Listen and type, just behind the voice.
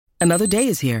Another day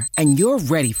is here, and you're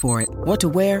ready for it. What to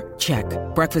wear? Check.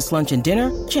 Breakfast, lunch, and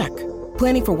dinner? Check.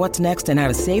 Planning for what's next and how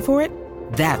to save for it?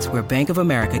 That's where Bank of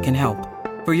America can help.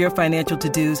 For your financial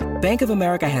to-dos, Bank of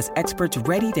America has experts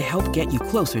ready to help get you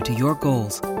closer to your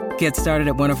goals. Get started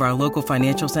at one of our local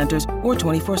financial centers or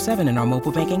 24/7 in our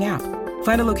mobile banking app.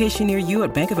 Find a location near you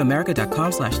at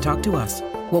bankofamerica.com/talktous.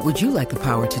 What would you like the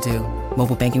power to do?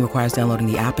 Mobile banking requires downloading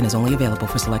the app and is only available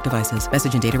for select devices.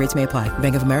 Message and data rates may apply.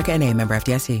 Bank of America N.A., member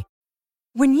FDIC.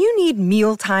 When you need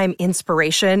mealtime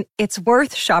inspiration, it's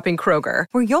worth shopping Kroger,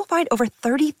 where you'll find over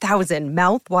 30,000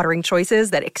 mouth-watering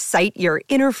choices that excite your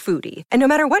inner foodie. And no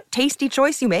matter what tasty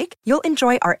choice you make, you'll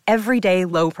enjoy our everyday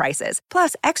low prices,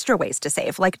 plus extra ways to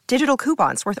save, like digital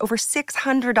coupons worth over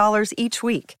 $600 each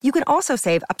week. You can also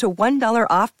save up to $1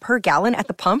 off per gallon at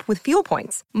the pump with fuel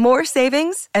points. More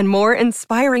savings and more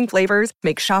inspiring flavors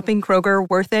make shopping Kroger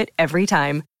worth it every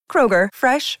time. Kroger,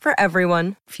 fresh for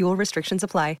everyone. Fuel restrictions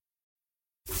apply.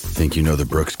 Think you know the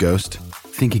Brooks Ghost?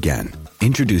 Think again.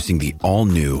 Introducing the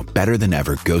all-new,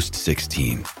 better-than-ever Ghost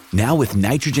 16. Now with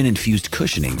nitrogen-infused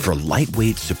cushioning for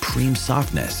lightweight, supreme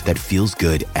softness that feels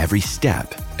good every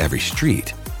step, every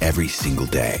street, every single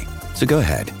day. So go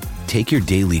ahead, take your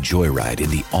daily joyride in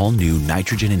the all-new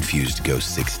nitrogen-infused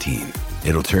Ghost 16.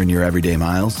 It'll turn your everyday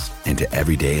miles into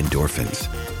everyday endorphins.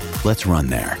 Let's run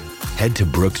there. Head to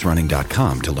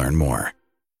brooksrunning.com to learn more.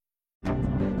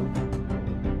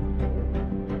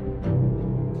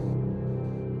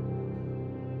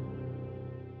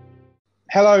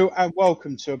 Hello and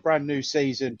welcome to a brand new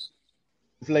season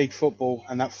of League Football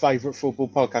and that favourite football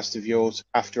podcast of yours,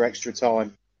 After Extra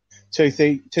Time. 2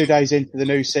 days into the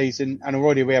new season, and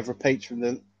already we have repeats from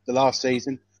the last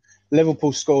season.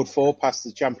 Liverpool scored 4 past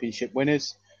the Championship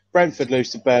winners. Brentford lose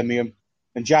to Birmingham,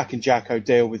 and Jacko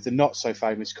deal with the not so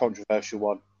famous controversial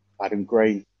one, Adam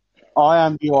Green. I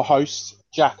am your host,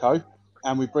 Jacko,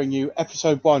 and we bring you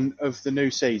episode 1 of the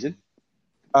new season.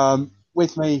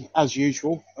 With me, as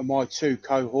usual, are my 2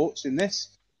 cohorts in this,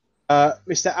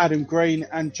 Mr. Adam Green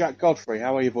and Jack Godfrey.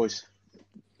 How are you, boys?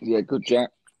 Yeah, good, Jack.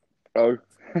 Oh.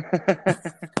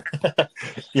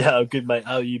 Yeah, I'm good, mate.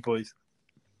 How are you, boys?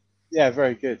 Yeah,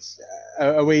 very good.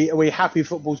 Are we happy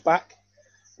football's back?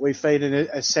 Are we feeling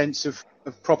a sense of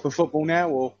proper football now,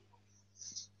 or?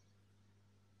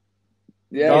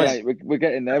 Yeah, Guys? mate, we're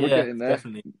getting there. We're getting there.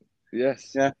 Definitely.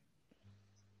 Yes. Yeah.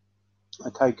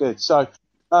 Okay, good. So,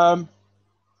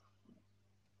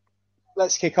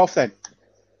 let's kick off then.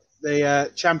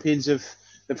 The champions of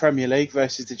the Premier League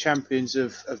versus the champions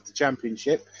of the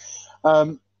Championship.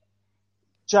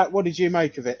 Jack, what did you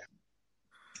make of it?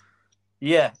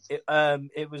 Yeah,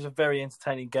 it was a very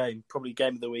entertaining game. Probably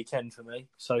game of the weekend for me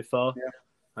so far.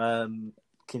 Yeah.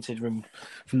 Considering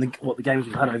from what the games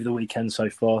we've had over the weekend so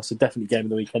far, so definitely game of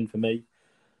the weekend for me.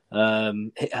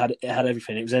 It had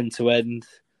everything. It was end to end.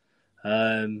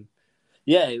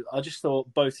 Yeah, I just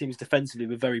thought both teams defensively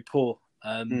were very poor.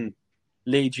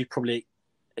 Leeds, you probably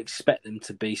expect them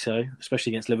to be so,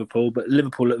 especially against Liverpool. But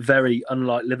Liverpool look very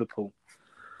unlike Liverpool.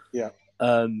 Yeah.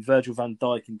 Virgil van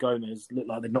Dijk and Gomez look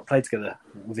like they've not played together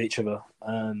with each other,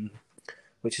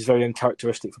 which is very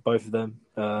uncharacteristic for both of them.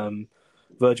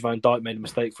 Virgil van Dijk made a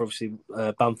mistake for obviously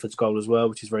Bamford's goal as well,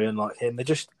 which is very unlike him. They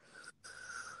just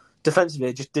defensively,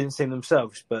 it just didn't seem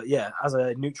themselves. But yeah, as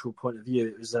a neutral point of view,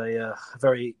 it was a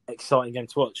very exciting game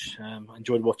to watch. I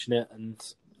enjoyed watching it, and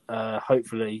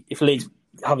hopefully, if Leeds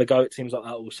have a go at teams like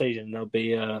that all season, they'll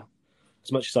be,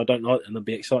 as much as I don't like them, they'll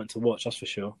be exciting to watch, that's for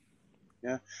sure.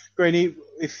 Yeah. Greenie,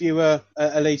 if you were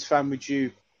a Leeds fan, would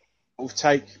you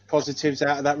take positives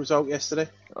out of that result yesterday?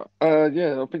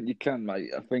 Yeah, I think you can,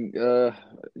 mate. I think you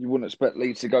wouldn't expect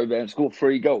Leeds to go there and score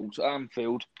 3 goals at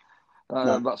Anfield.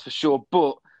 No. That's for sure.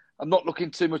 But I'm not looking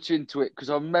too much into it because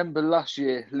I remember last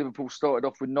year Liverpool started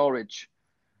off with Norwich,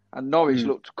 and Norwich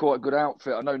looked quite a good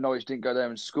outfit. I know Norwich didn't go there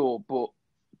and score, but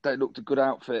they looked a good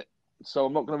outfit. So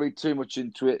I'm not going to read too much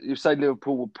into it. You say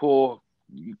Liverpool were poor,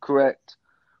 you're correct,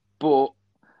 but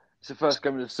it's the first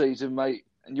game of the season, mate.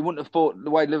 And you wouldn't have thought the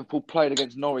way Liverpool played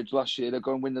against Norwich last year, they're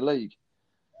going to win the league.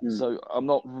 So I'm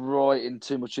not writing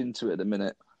too much into it at the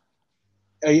minute.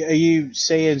 Are you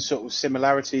seeing sort of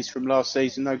similarities from last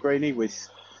season, though, Greenie, with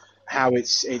how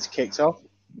it's kicked off?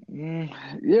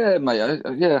 Yeah, mate.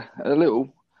 Yeah, a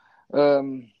little.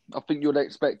 I think you'd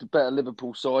expect a better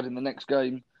Liverpool side in the next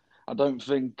game. I don't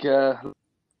think it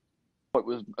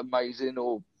was amazing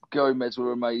or Gomez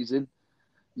were amazing.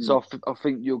 So I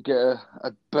think you'll get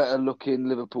a better looking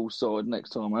Liverpool side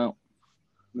next time out.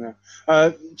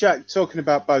 Yeah. Jack, talking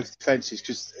about both defences,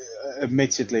 because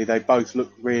admittedly they both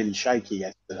looked really shaky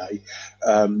yesterday.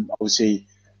 Obviously,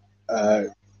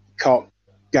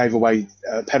 gave away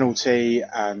a penalty,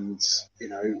 and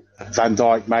Van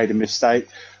Dijk made a mistake.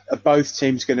 Are both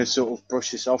teams going to sort of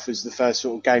brush this off as the first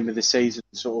sort of game of the season,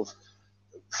 sort of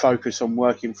focus on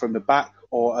working from the back,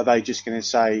 or are they just going to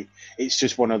say it's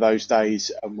just one of those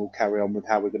days and we'll carry on with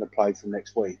how we're going to play from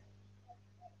next week?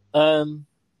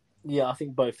 Yeah, I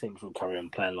think both teams will carry on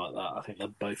playing like that. I think they'll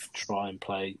both try and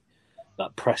play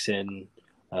that pressing,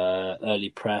 early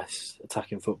press,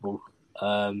 attacking football.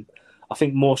 I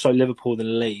think more so Liverpool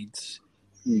than Leeds.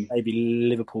 Maybe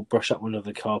Liverpool brush up one of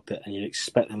the carpet, and you'd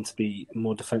expect them to be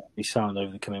more defensively sound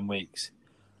over the coming weeks.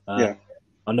 I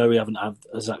know we haven't had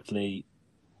exactly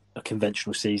a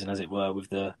conventional season, as it were,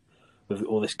 with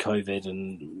all this COVID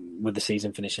and with the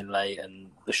season finishing late and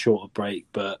the shorter break,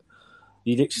 but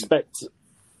you'd expect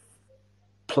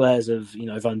players of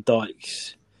Van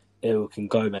Dijk's ilk and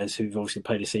Gomez, who've obviously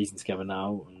played a season together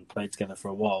now and played together for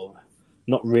a while,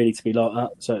 not really to be like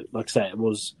that. So, like I say, it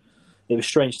was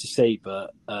strange to see,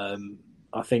 but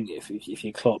I think if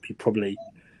you're Klopp, you probably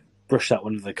brush that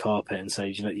one under the carpet and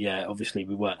say, obviously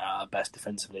we weren't at our best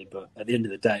defensively, but at the end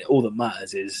of the day, all that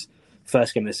matters is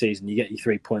first game of the season, you get your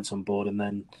 3 points on board, and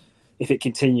then if it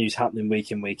continues happening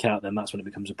week in, week out, then that's when it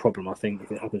becomes a problem. I think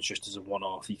if it happens just as a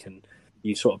one-off,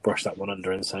 you sort of brush that one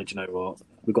under and say, do you know what,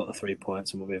 we've got the 3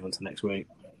 points and we'll move on to next week.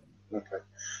 Okay.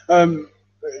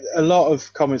 A lot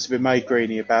of comments have been made,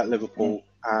 Greeny, about Liverpool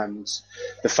and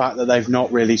the fact that they've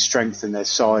not really strengthened their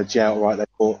side yet. All right, they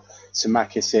brought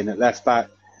Samakis in at left back.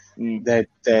 The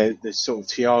sort of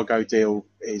Thiago deal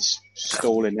is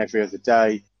stalling every other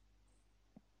day.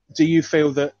 Do you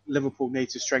feel that Liverpool need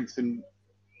to strengthen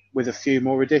with a few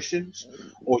more additions,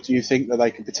 or do you think that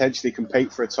they could potentially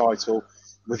compete for a title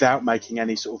without making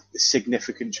any sort of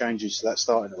significant changes to that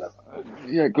starting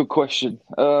 11? Yeah, good question.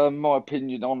 My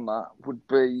opinion on that would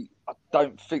be, I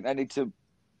don't think they need to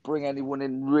bring anyone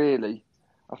in, really.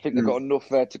 I think they've got enough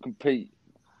there to compete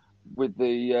with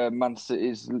the Man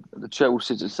Cities, the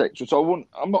Chelseas, etc. So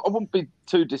I wouldn't be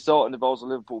too disheartened if I was a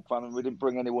Liverpool fan and we didn't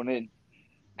bring anyone in,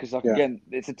 because again,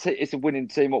 it's a winning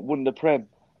team what won the Prem.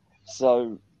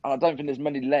 So I don't think there's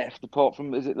many left apart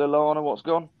from, is it Lallana? What's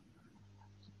gone?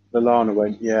 Lallana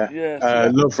went, yeah.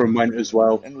 Lovren went as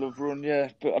well. And Lovren, yeah.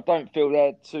 But I don't feel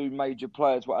they're two major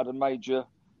players what had a major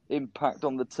impact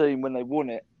on the team when they won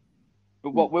it.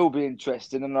 But what will be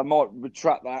interesting, and I might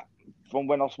retract that from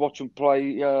when I was watching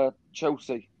play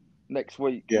Chelsea next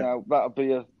week. Yeah. That'll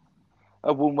be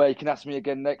a one where you can ask me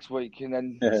again next week and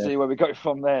then see where we go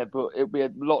from there. But it'll be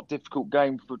a lot difficult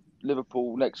game for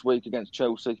Liverpool next week against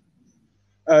Chelsea.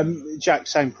 Jack,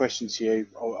 same question to you.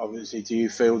 Obviously, do you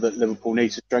feel that Liverpool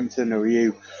needs to strengthen, or are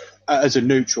you, as a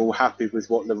neutral, happy with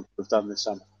what Liverpool have done this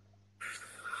summer?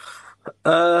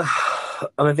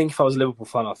 I think if I was a Liverpool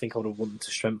fan, I think I would have wanted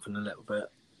to strengthen a little bit,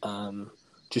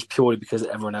 just purely because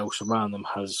everyone else around them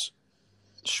has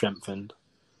strengthened.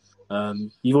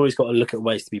 You've always got to look at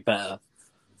ways to be better.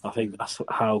 I think that's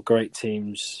how great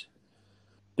teams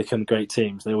become great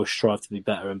teams. They always strive to be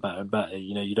better and better and better.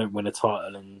 You don't win a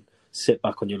title and sit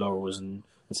back on your laurels and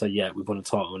say, yeah, we've won a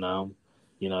title now,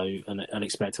 and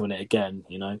expect to win it again.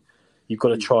 You've got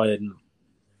to try and,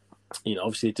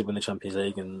 obviously they did win the Champions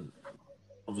League and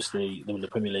obviously they won the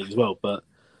Premier League as well, but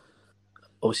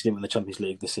obviously didn't win the Champions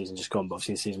League this season just gone, but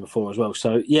obviously the season before as well.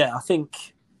 So, yeah, I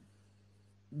think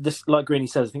this, like Greeny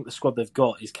says, I think the squad they've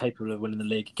got is capable of winning the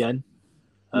league again.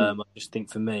 I just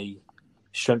think for me,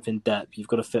 strength in depth, you've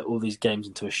got to fit all these games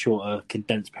into a shorter,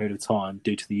 condensed period of time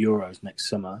due to the Euros next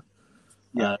summer.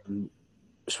 Yeah.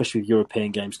 Especially with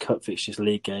European games, cup fixtures,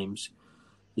 league games.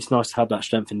 It's nice to have that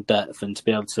strength in depth and to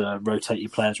be able to rotate your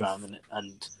players around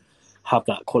and have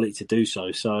that quality to do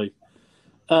so. So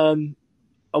I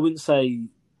wouldn't say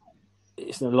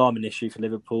it's an alarming issue for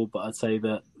Liverpool, but I'd say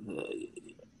that,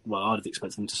 I'd have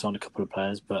expected them to sign a couple of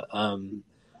players, but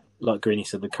like Greeny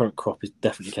said, the current crop is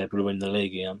definitely capable of winning the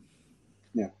league again.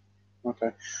 Yeah. Okay.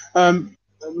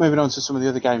 Moving on to some of the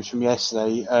other games from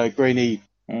yesterday, Greeny,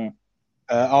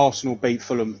 Arsenal beat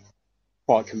Fulham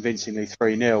quite convincingly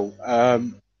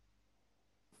 3-0.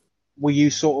 Were you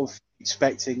sort of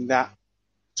expecting that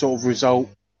sort of result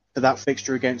for that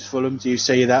fixture against Fulham? Do you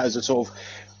see that as a sort of,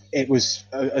 it was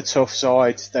a tough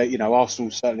side that, Arsenal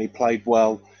certainly played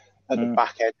well at the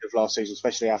back end of last season,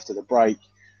 especially after the break.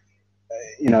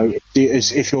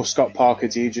 If you're Scott Parker,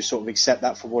 do you just sort of accept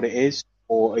that for what it is?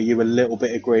 Or are you a little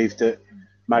bit aggrieved that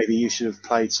maybe you should have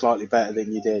played slightly better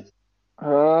than you did?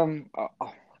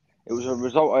 It was a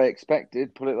result I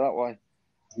expected, put it that way.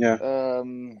 Yeah.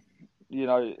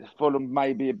 Fulham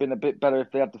maybe have been a bit better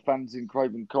if they had the fans in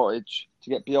Craven Cottage to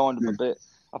get behind them a bit.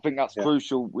 I think that's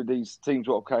crucial with these teams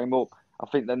what came up. I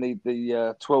think they need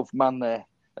the 12th man there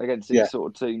against these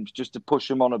sort of teams, just to push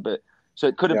them on a bit. So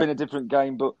it could have been a different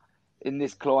game, but in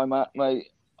this climate, mate,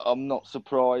 I'm not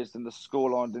surprised, and the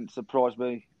scoreline didn't surprise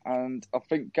me. And I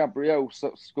think Gabriel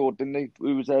scored, didn't he?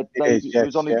 Who was there? Who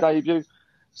was on his debut.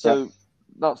 So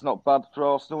that's not bad for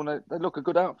Arsenal. They look a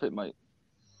good outfit, mate.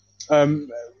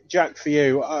 Jack, for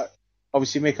you,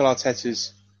 obviously Mikel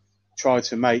Arteta's tried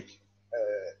to make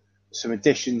some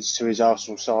additions to his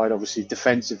Arsenal side. Obviously,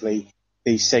 defensively,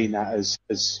 he's seen that as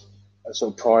a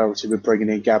sort of priority with bringing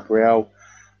in Gabriel.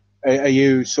 Are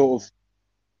you sort of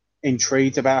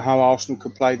intrigued about how Arsenal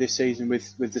could play this season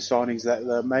with the signings that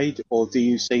they're made, or do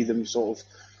you see them sort of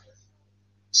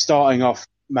starting off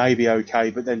maybe okay,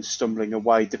 but then stumbling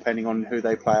away depending on who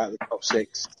they play out of the top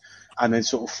six, and then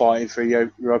sort of fighting for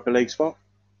a Europa League spot?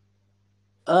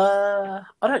 I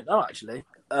don't know, actually.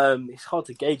 It's hard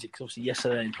to gauge it because obviously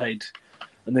yesterday they played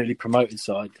a newly promoted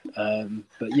side.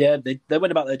 But yeah, they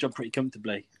went about their job pretty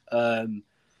comfortably.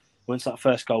 Once that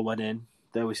first goal went in,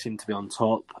 they always seemed to be on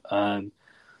top.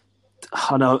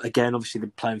 I know, again, obviously they're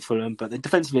playing Fulham, but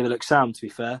defensively they look sound, to be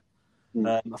fair.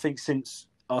 I think since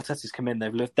Arteta's come in,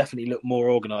 they've definitely looked more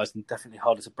organised and definitely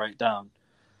harder to break down.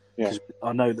 Because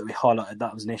I know that we highlighted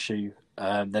that was an issue.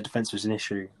 Their defence was an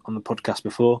issue on the podcast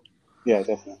before. Yeah,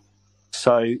 definitely.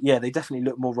 So, yeah, they definitely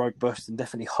look more robust and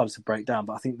definitely harder to break down.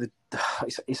 But I think that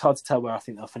it's hard to tell where I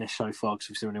think they'll finish so far because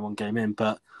we've still only one game in.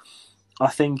 But I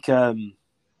think, as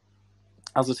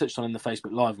I touched on in the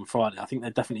Facebook Live on Friday, I think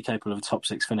they're definitely capable of a top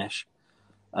six finish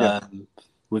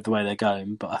with the way they're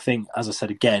going. But I think, as I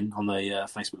said again on the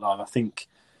Facebook Live, I think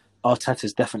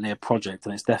Arteta's definitely a project,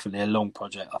 and it's definitely a long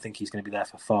project. I think he's going to be there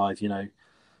for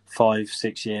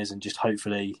 5-6 years, and just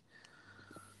hopefully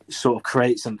sort of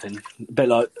create something. A bit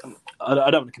like, I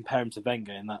don't want to compare him to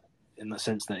Wenger in that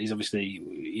sense that he's obviously,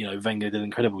 Wenger did an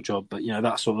incredible job, but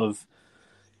that sort of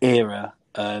era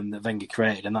that Wenger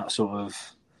created, and that sort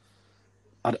of,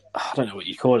 I don't know what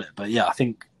you call it, but yeah, I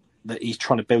think that he's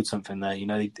trying to build something there.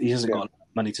 He hasn't got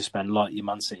money to spend like your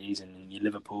Man Cities and your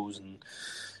Liverpools and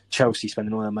Chelsea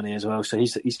spending all their money as well. So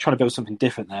he's trying to build something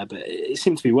different there, but it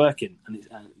seems to be working. And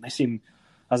they seem,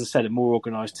 as I said, a more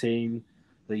organised team.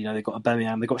 They've got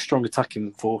Aubameyang, they've got a strong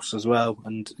attacking force as well.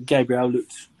 And Gabriel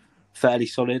looked fairly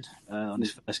solid on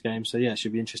his first game. So yeah, it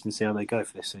should be interesting to see how they go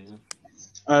for this season.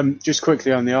 Just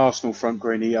quickly on the Arsenal front,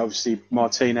 Greeny, obviously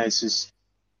Martinez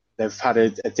they've had a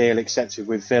deal accepted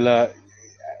with Villa.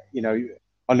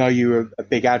 I know you were a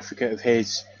big advocate of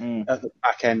his at the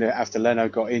back end after Leno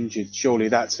got injured. Surely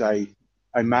that's a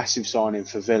massive signing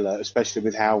for Villa, especially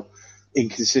with how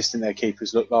inconsistent their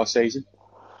keepers looked last season.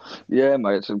 Yeah,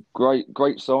 mate, it's a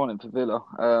great signing for Villa.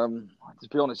 To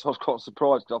be honest, I was quite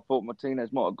surprised because I thought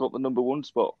Martinez might have got the number one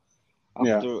spot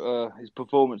after his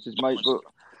performances, mate. But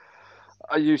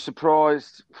are you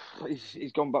surprised?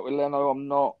 He's gone back with Leno. I'm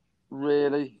not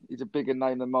really. He's a bigger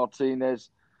name than Martinez.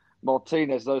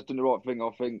 Martinez, though, has done the right thing,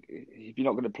 I think. If you're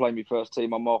not going to play me first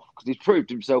team, I'm off. Because he's proved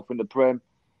himself in the Prem.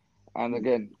 And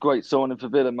again, great signing for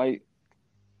Villa, mate.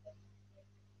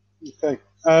 Okay.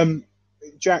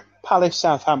 Jack, Palace,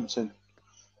 Southampton.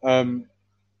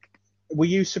 Were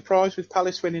you surprised with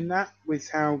Palace winning that, with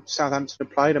how Southampton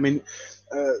have played? I mean,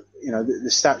 the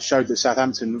stats showed that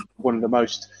Southampton were one of the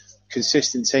most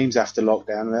consistent teams after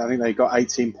lockdown. I think they got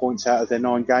 18 points out of their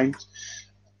 9 games.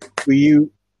 Were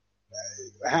you...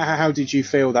 How did you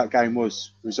feel that game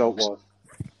was, result-wise?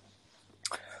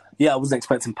 Yeah, I wasn't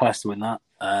expecting Palace to win that.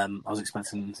 I was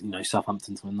expecting,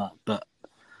 Southampton to win that. But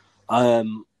I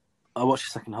watched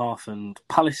the second half and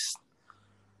Palace,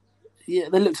 yeah,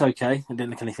 they looked okay. They didn't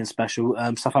look anything special.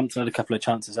 Southampton had a couple of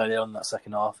chances earlier on in that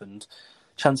second half, and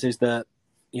chances that,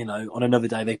 on another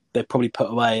day they probably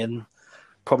put away and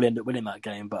probably end up winning that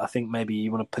game. But I think maybe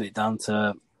you want to put it down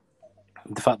to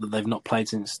the fact that they've not played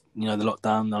since the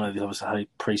lockdown. I know they've obviously had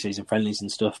pre-season friendlies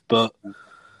and stuff, but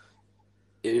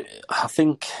I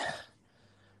think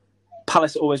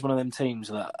Palace are always one of them teams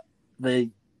that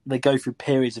they go through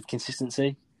periods of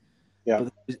consistency,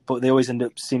 but they always end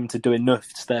up seeming to do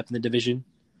enough to stay up in the division.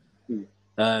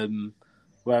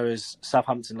 Whereas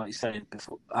Southampton, like you said,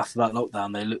 after that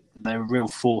lockdown, they're a real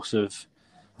force of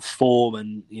form,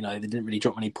 and they didn't really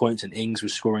drop many points, and Ings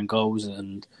was scoring goals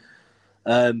and.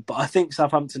 But I think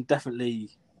Southampton definitely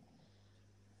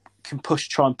can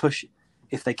try and push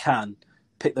if they can,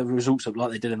 pick the results up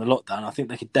like they did in the lockdown. I think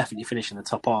they could definitely finish in the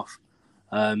top half,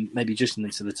 maybe just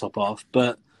into the top half.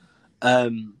 But I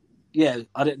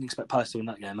didn't expect Palace to win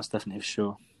that game. That's definitely for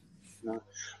sure. No.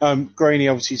 Greeny,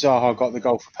 obviously Zaha got the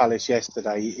goal for Palace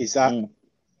yesterday. Is that?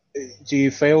 Do you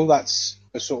feel that's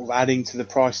a sort of adding to the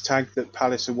price tag that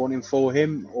Palace are wanting for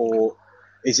him, or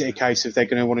is it a case of they're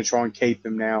going to want to try and keep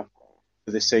him now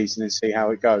for this season and see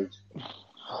how it goes?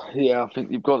 Yeah, I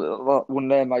think you've got that one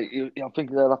there, mate. I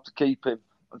think they'll have to keep him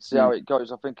and see how it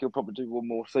goes. I think he'll probably do one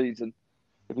more season.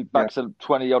 If he backs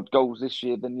 20-odd goals this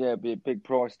year, then it'd be a big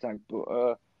price tag.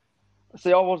 But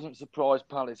see, I wasn't surprised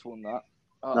Palace won that.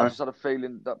 I just had a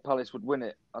feeling that Palace would win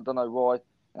it. I don't know why.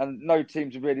 And no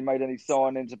teams have really made any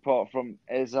signings apart from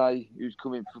Eze, who's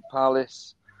coming for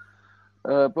Palace.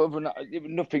 But other than that,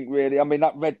 nothing really. I mean,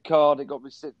 that red card, it got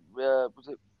rescinded.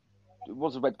 It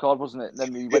was a red card, wasn't it?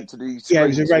 Then we went to the screen. Yeah, it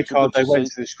was a red card. They went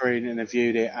to the screen and they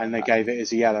viewed it, and they gave it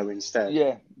as a yellow instead.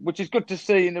 Yeah, which is good to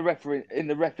see in the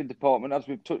reffing department, as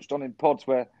we've touched on in pods,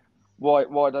 where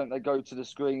why don't they go to the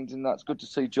screens? And that's good to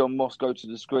see John Moss go to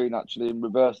the screen actually and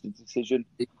reverse the decision.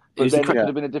 But then it could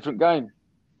have been a different game.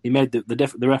 He made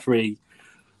the referee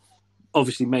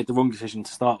obviously made the wrong decision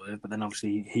to start with, but then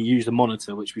obviously he used a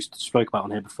monitor, which we spoke about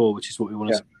on here before, which is what we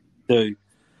wanted to do,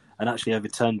 and actually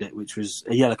overturned it, which was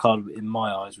a yellow card in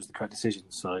my eyes was the correct decision.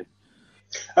 So,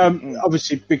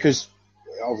 obviously,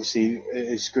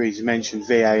 as Greaves mentioned,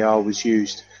 VAR was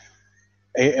used.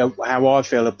 How I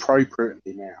feel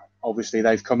appropriately now. Obviously,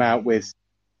 they've come out with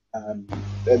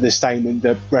the statement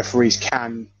that referees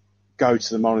can go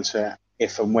to the monitor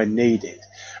if and when needed.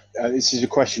 This is a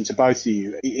question to both of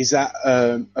you. Is that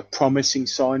a promising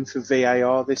sign for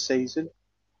VAR this season?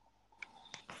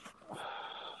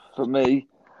 For me,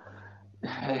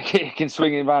 it can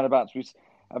swing in roundabouts.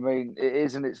 I mean, it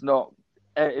is and it's not.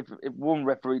 If one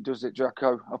referee does it,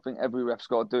 Jacko, I think every ref's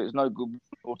got to do it. It's no good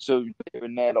or two here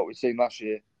and there like we've seen last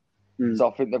year. So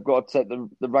I think they've got to take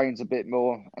the reins a bit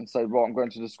more and say, right, I'm going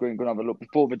to the screen, going to have a look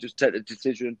before they just take the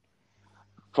decision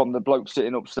from the bloke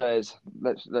sitting upstairs.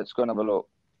 Let's go and have a look.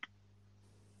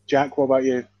 Jack, what about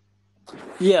you?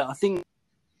 Yeah, I think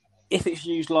if it's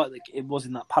used like it was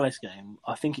in that Palace game,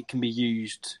 I think it can be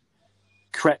used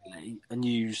correctly and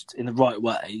used in the right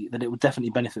way, then it would definitely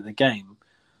benefit the game.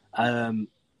 And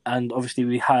obviously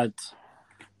we had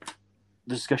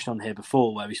the discussion on here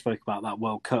before where we spoke about that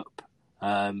World Cup,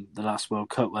 the last World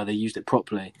Cup where they used it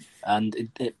properly, and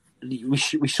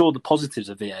we saw the positives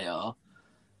of VAR,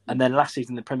 and then last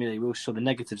season in the Premier League we also saw the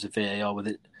negatives of VAR with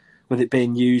it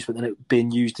being used, but then it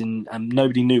being used and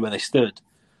nobody knew where they stood.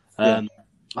 I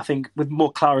think with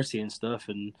more clarity and stuff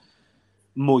and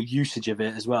more usage of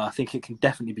it as well, I think it can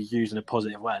definitely be used in a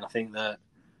positive way. And I think that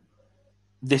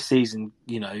this season,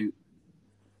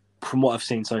 from what I've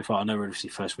seen so far, I know we're obviously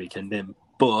first weekend in,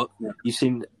 but you've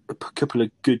seen a couple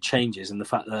of good changes, and the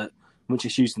fact that once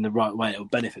it's used in the right way, it'll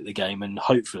benefit the game, and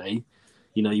hopefully,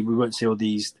 we won't see all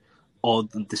these odd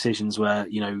decisions where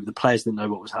the players didn't know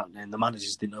what was happening, the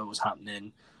managers didn't know what was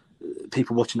happening,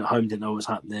 people watching at home didn't know what was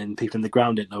happening, people in the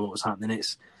ground didn't know what was happening.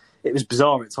 It was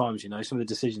bizarre at times, some of the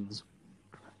decisions.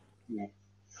 Yeah.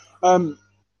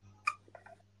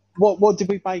 What did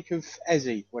we make of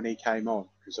Eze when he came on?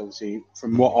 Because obviously,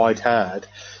 from what I'd heard,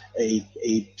 he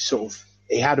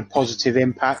had a positive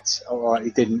impact. All right, he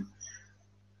didn't.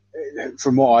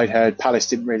 From what I'd heard, Palace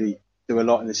didn't really do a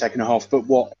lot in the second half, but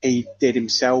what he did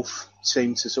himself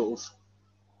seemed to sort of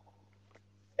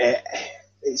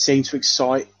it seemed to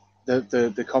excite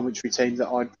the commentary team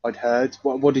that I'd heard.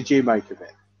 What did you make of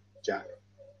it, Jack?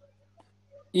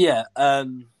 Yeah.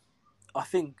 I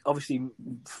think, obviously,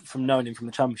 from knowing him from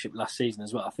the Championship last season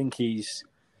as well, I think he's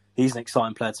an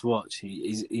exciting player to watch.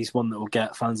 He's one that will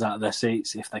get fans out of their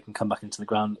seats if they can come back into the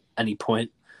ground at any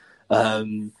point.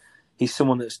 He's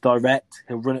someone that's direct.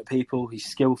 He'll run at people. He's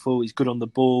skillful. He's good on the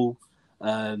ball.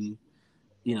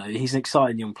 He's an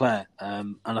exciting young player.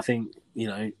 And I think,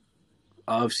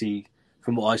 obviously,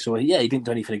 from what I saw, he didn't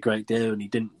do anything a great deal, and he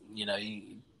didn't,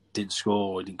 he didn't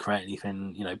score or didn't create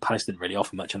anything. Palace didn't really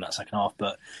offer much in that second half,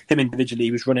 but him individually,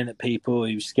 he was running at people,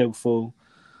 he was skillful.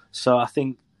 So I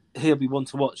think he'll be one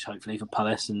to watch, hopefully, for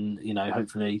Palace, and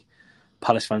hopefully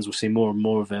Palace fans will see more and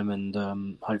more of him, and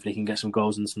hopefully he can get some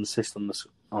goals and some assists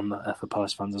for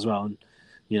Palace fans as well. And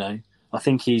I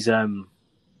think he's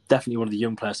definitely one of the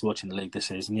young players to watch in the league this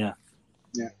season. Yeah.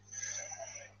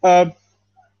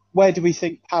 Where do we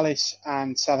think Palace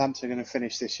and Southampton are going to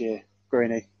finish this year,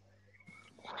 Greenie?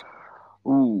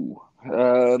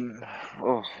 I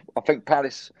think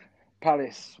Palace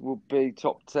will be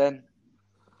top 10,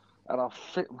 and I've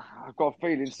got a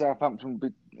feeling Southampton will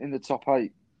be in the top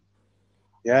 8.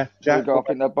 Yeah, Jack. I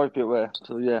think they'll both be aware.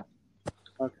 So yeah.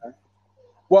 Okay.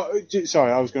 Well,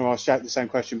 sorry, I was going to ask Jack the same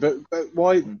question, but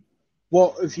why?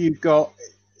 What have you got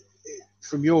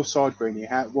from your side, Greenie?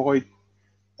 Why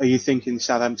are you thinking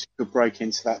Southampton could break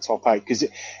into that top 8? Because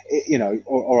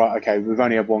all right, okay, we've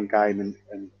only had one game, and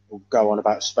we'll go on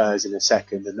about Spurs in a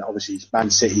second, and obviously Man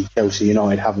City, Chelsea,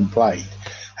 United haven't played.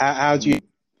 How do you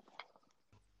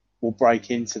will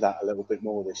break into that a little bit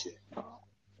more this year?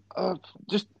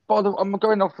 Just I'm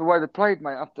going off the way they played,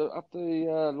 mate. After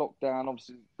the lockdown,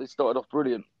 obviously they started off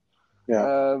brilliant.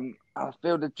 Yeah. I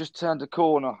feel they've just turned a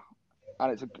corner,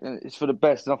 and it's for the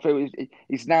best. And I feel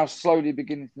he's now slowly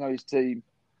beginning to know his team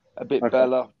a bit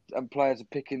better, and players are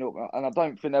picking up. And I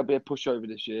don't think there'll be a pushover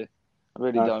this year. I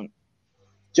really don't.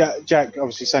 Jack,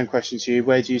 obviously, same question to you.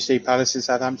 Where do you see Palace and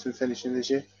Southampton finishing this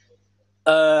year?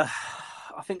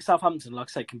 I think Southampton, like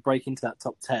I say, can break into that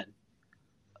top 10.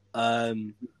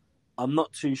 I'm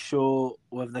not too sure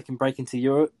whether they can break into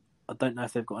Europe. I don't know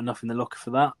if they've got enough in the locker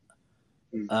for that.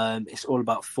 It's all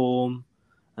about form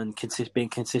and being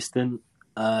consistent.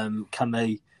 Can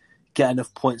they get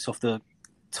enough points off the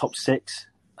top 6,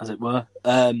 as it were?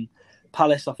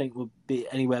 Palace, I think, will be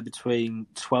anywhere between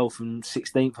 12th and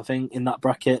 16th, I think, in that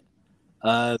bracket.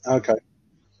 Okay.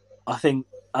 I think,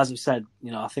 as I've said,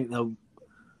 I think they'll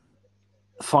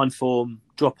find form,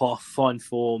 drop off, find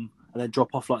form, and then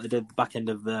drop off like they did at the back end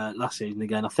of the last season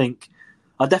again.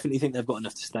 I definitely think they've got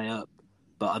enough to stay up,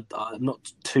 but I'm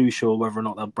not too sure whether or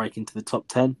not they'll break into the top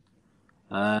 10.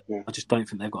 I just don't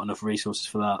think they've got enough resources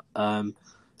for that.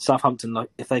 Southampton,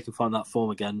 if they can find that form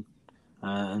again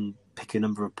and pick a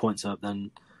number of points up,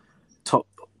 then top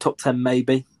 10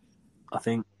 maybe. I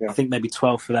think maybe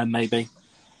 12 for them, maybe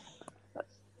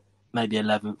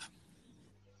 11th.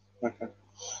 Okay.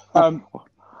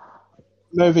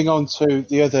 Moving on to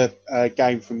the other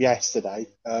game from yesterday,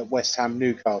 West Ham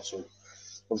Newcastle.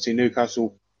 Obviously,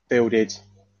 Newcastle fielded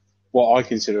what I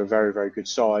consider a very, very good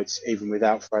side, even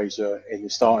without Fraser in the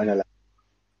starting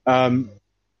 11.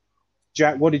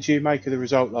 Jack, what did you make of the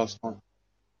result last night?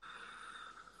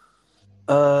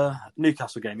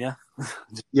 Newcastle game, yeah?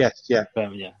 Yes, yeah.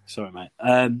 Yeah, sorry, mate.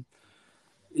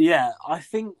 I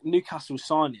think Newcastle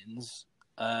signings,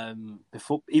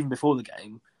 before the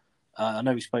game, I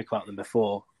know we spoke about them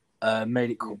before,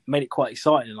 made it quite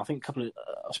exciting. I think I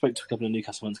spoke to a couple of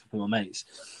Newcastle fans, a couple of my mates.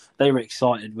 They were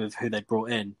excited with who they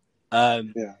brought in. I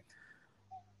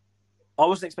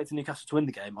wasn't expecting Newcastle to win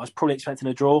the game. I was probably expecting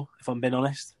a draw, if I'm being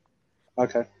honest.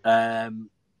 Okay.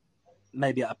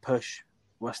 Maybe at a push,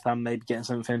 West Ham maybe getting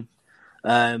something.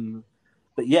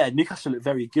 But yeah, Newcastle looked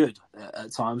very good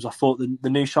at times. I thought the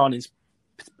new signings,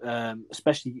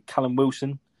 especially Callum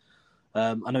Wilson,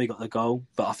 I know he got the goal,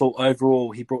 but I thought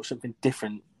overall he brought something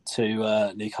different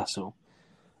to Newcastle.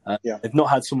 They've not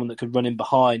had someone that could run in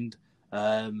behind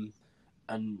and,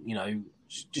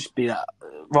 just be that,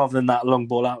 rather than that long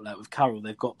ball outlet with Carroll,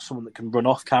 they've got someone that can run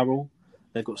off Carroll.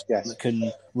 They've got someone that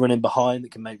can run in behind,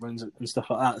 that can make runs and stuff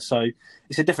like that. So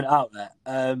it's a different outlet.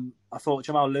 I thought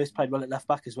Jamal Lewis played well at left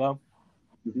back as well.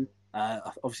 Mm-hmm.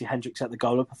 Obviously Hendricks set the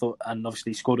goal up, I thought, and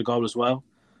obviously scored a goal as well.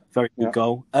 Very good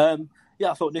goal. I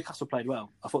thought Newcastle played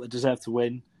well. I thought they deserved to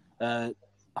win. I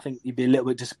think you'd be a little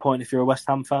bit disappointed if you're a West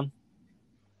Ham fan.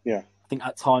 Yeah. I think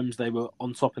at times they were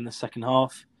on top in the second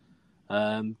half.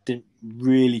 Didn't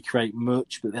really create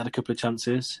much, but they had a couple of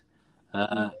chances.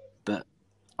 But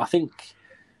I think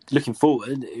looking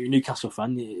forward, you're a Newcastle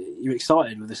fan, you're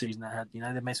excited with the season they had.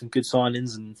 They made some good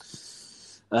signings, and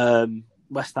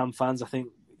West Ham fans, I think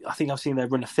I've seen their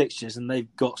run of fixtures, and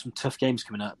they've got some tough games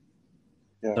coming up.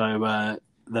 Yeah. So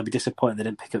they'll be disappointed they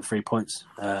didn't pick up 3 points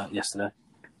yesterday.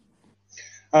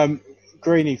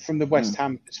 Greeny, from the West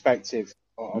Ham perspective,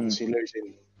 obviously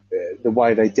losing the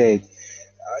way they did,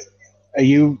 are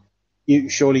you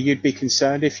surely you'd be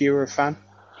concerned if you were a fan?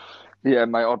 Yeah,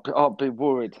 mate, I'd be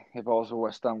worried if I was a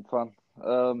West Ham fan.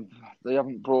 They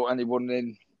haven't brought anyone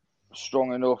in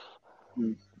strong enough.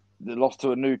 They lost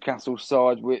to a Newcastle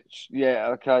side, which,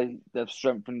 they've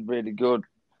strengthened really good.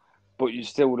 But you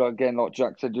still, again, like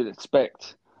Jack said, you'd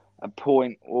expect a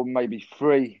point or maybe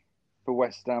 3 for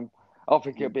West Ham. I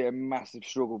think it'll be a massive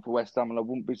struggle for West Ham, and I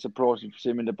wouldn't be surprised if you see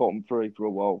him in the bottom 3 for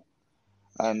a while.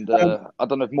 And I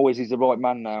don't know if Moyes is the right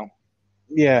man now.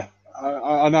 Yeah,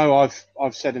 I know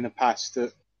I've said in the past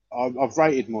that I've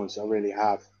rated Moyes, I really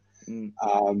have.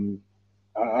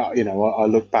 I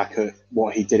look back at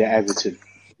what he did at Everton,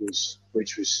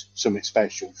 which was something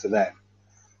special for them.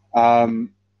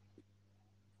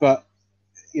 But,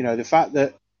 the fact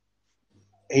that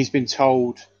he's been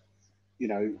told,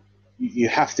 you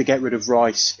have to get rid of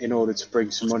Rice in order to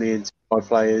bring some money into my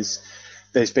players.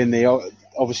 There's been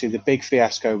obviously the big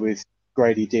fiasco with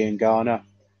Grady Diangana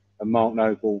and Mark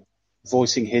Noble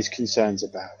voicing his concerns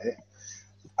about it.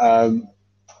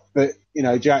 But,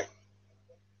 Jack,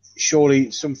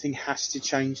 surely something has to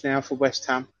change now for West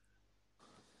Ham.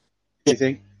 Do you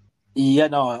think? Yeah,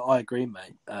 no, I agree,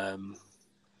 mate.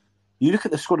 You look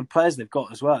at the squad of players they've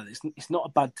got as well. It's not a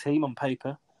bad team on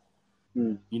paper.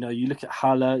 You look at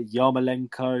Haller,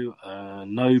 Yarmolenko,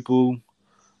 Noble,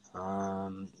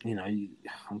 I'm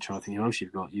trying to think who else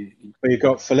you've got. Well, you've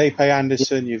got Felipe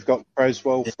Anderson, you've got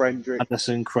Creswell, Friendrick.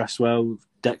 Anderson, Cresswell,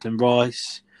 Declan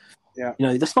Rice. Yeah.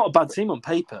 That's not a bad team on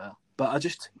paper, but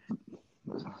it's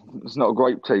not a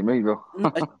great team either.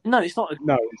 No, it's not.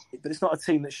 No. But it's not a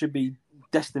team that should be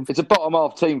destined for... It's a bottom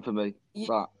half team for me,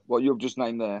 what you've just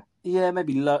named there. Yeah,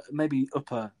 maybe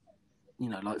upper,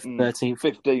 like 13th.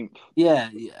 15th. Yeah,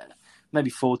 maybe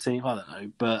 14th, I don't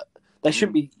know. But they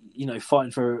shouldn't be,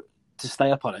 fighting to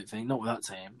stay up, I don't think, not with that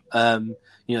team.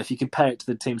 If you compare it to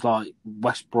the teams like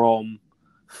West Brom,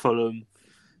 Fulham,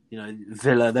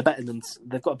 Villa,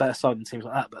 they've got a better side than teams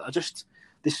like that. But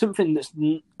there's something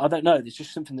I don't know, there's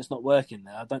just something that's not working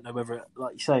there. I don't know whether,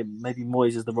 like you say, maybe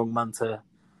Moyes is the wrong man to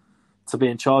be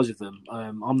in charge of them.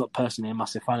 I'm not personally a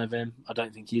massive fan of him. I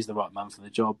don't think he's the right man for the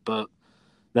job. But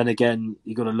then again,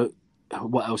 you got to look at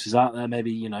what else is out there.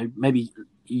 Maybe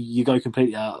you go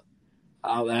completely out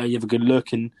there. You have a good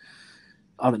look, and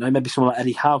I don't know. Maybe someone like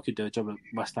Eddie Howe could do a job at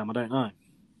West Ham. I don't know.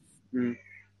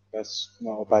 That's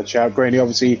not a bad shout, Greeny.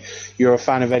 Obviously, you're a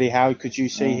fan of Eddie Howe. Could you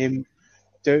see him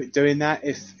doing that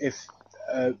if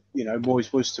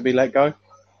Moyes was to be let go?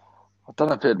 I don't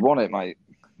know if he'd want it, mate.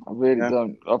 I really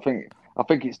don't. I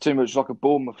think it's too much like a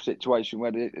Bournemouth situation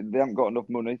where they haven't got enough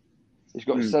money. He's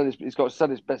got to sell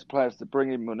his best players to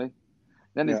bring in money.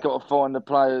 Then he's got to find the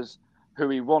players who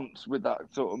he wants with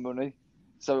that sort of money.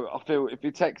 So I feel if he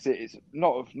takes it, it's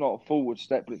not a forward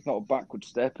step, but it's not a backward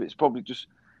step. It's probably just,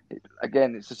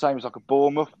 it's the same as like a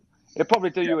Bournemouth. He'll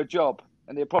probably do you a job,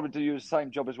 and he'll probably do you the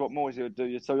same job as what Moyes would do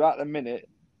you. So at the minute,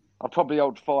 I'd probably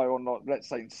hold fire on, like, let's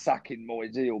say, sacking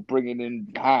Moyes or bringing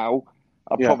in Howe.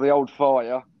 I'd probably hold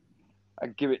fire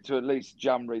and give it to at least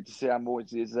January to see how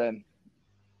Moyes is then.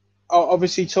 Oh,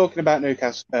 obviously, talking about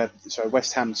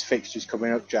West Ham's fixtures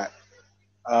coming up, Jack.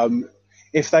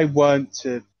 If they weren't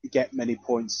to get many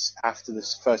points after the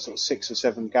first 6 or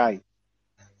 7 games,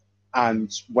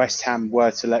 and West Ham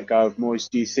were to let go of Moyes,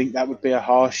 do you think that would be a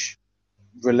harsh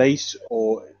release,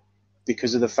 or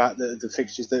because of the fact that the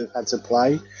fixtures that they've had to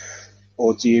play,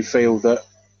 or do you feel that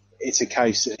it's a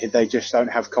case that they just don't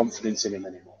have confidence in him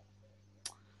anymore?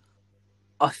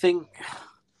 I think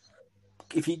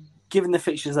given the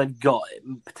fixtures they've got, it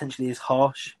potentially is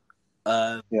harsh.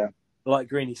 Like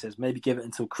Greeny says, maybe give it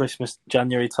until Christmas,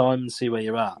 January time and see where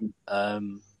you're at.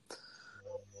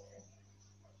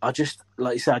 I just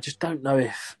don't know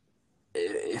if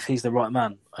he's the right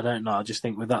man. I don't know. I just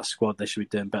think with that squad, they should be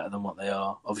doing better than what they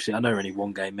are. Obviously, I know we're only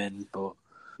one game in, but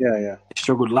they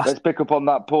struggled last. Let's pick up on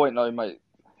that point, though, mate.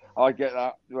 I get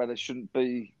that where they shouldn't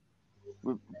be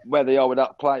where they are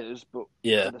without players, but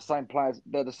they're the same players.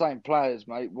 They're the same players,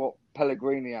 mate. What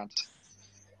Pellegrini had,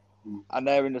 and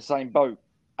they're in the same boat.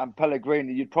 And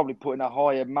Pellegrini, you'd probably put in a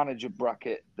higher manager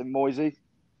bracket than Moisey.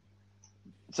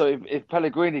 So if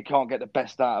Pellegrini can't get the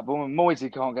best out of them and Moisey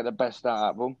can't get the best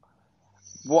out of them,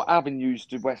 what avenues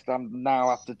do West Ham now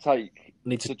have to take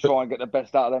to try and get the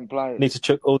best out of them players? Need to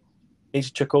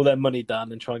chuck all their money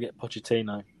down and try and get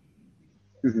Pochettino.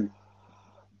 Mm-hmm.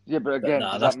 Yeah, but again,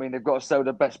 does that mean they've got to sell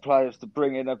the best players to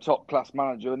bring in a top-class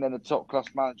manager, and then the top-class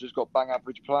manager's got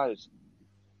bang-average players?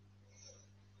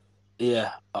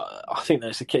 Yeah, I think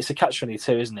that it's a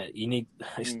catch-22, isn't it? You need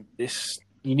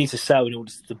you need to sell in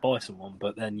order to buy someone,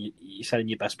 but then you're selling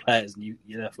your best players and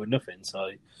you're left with nothing. So,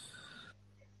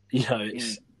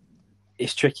 it's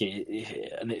tricky,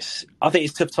 and I think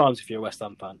it's tough times if you're a West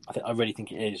Ham fan. I really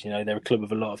think it is. They're a club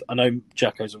with a lot of. I know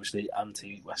Jacko's obviously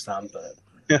anti-West Ham, but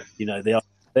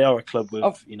they are a club with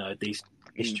a decent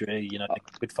history.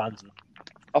 Good fans.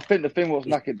 I think the thing what's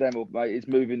knackered them up, mate, is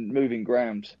moving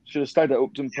grounds. Should have stayed at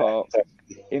Upton Park,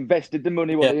 invested the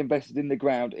money they invested in the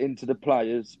ground into the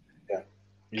players,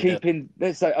 keeping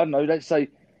let's say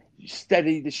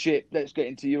steady the ship. Let's get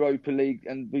into Europa League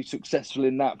and be successful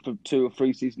in that for 2 or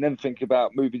 3 seasons. Then think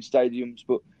about moving stadiums.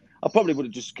 But I probably would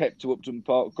have just kept to Upton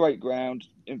Park. Great ground,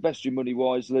 invest your money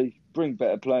wisely, bring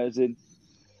better players in,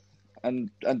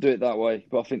 and do it that way.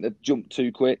 But I think they've jumped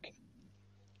too quick.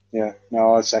 Yeah,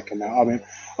 no, I second that. I mean,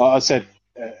 I said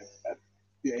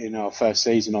in our first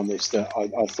season on this that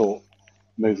I thought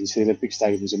moving to the Olympic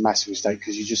Stadium was a massive mistake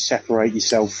because you just separate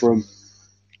yourself from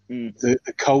the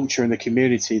culture and the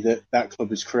community that club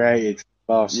has created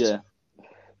for the last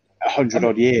 100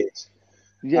 odd years.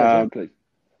 Yeah, exactly.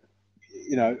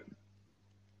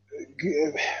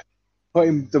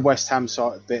 Putting the West Ham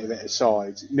side a bit of it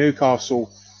aside,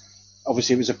 Newcastle,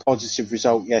 obviously it was a positive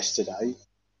result yesterday.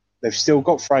 They've still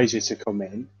got Fraser to come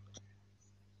in.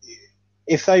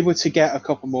 If they were to get a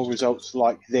couple more results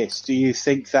like this, do you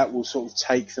think that will sort of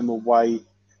take them away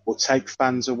or take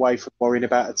fans away from worrying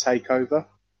about a takeover?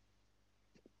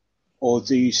 Or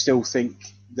do you still think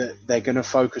that they're going to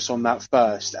focus on that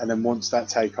first, and then once that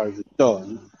takeover's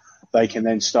done, they can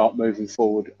then start moving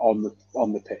forward on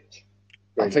the pitch.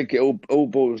 I think it all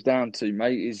boils down to,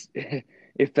 mate, is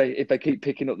if they keep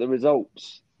picking up the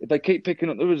results. If they keep picking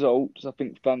up the results, I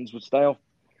think fans would stay off.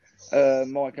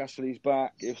 Mike Ashley's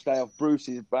back. He'll stay off. Bruce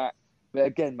is back. But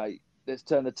again, mate, let's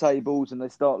turn the tables and they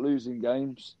start losing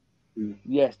games.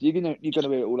 Yes, you're gonna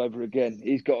hear it all over again.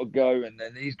 He's got to go, and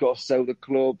then he's got to sell the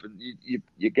club, and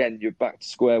you're back to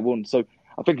square one. So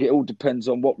I think it all depends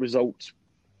on what results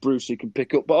Brucey can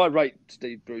pick up. But I rate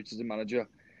Steve Bruce as a manager,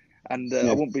 and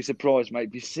I wouldn't be surprised, mate,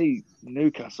 if you see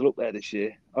Newcastle up there this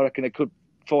year. I reckon they could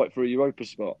fight for a Europa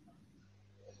spot.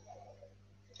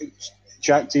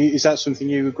 Jack, is that something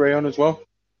you agree on as well?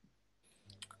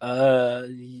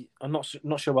 I'm not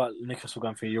sure about Newcastle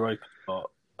going for a Europa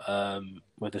spot.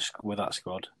 With that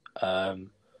squad,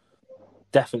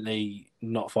 definitely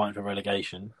not fighting for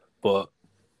relegation. But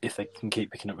if they can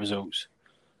keep picking up results,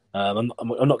 I'm not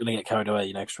going to get carried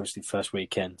away, because it's the first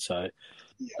weekend. So,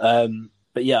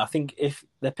 but yeah, I think if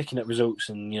they're picking up results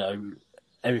and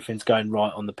everything's going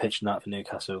right on the pitch and that for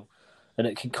Newcastle, then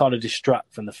it can kind of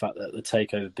distract from the fact that the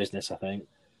takeover business. I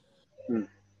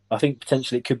think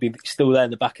potentially it could be still there in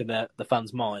the back of the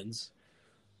fans' minds,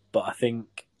 but I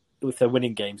think if they're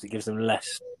winning games, it gives them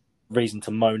less reason to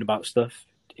moan about stuff.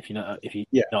 If you know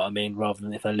what I mean, rather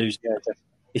than if they're losing. Yeah,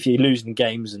 if you're losing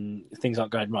games and things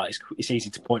aren't going right, it's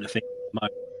easy to point a finger.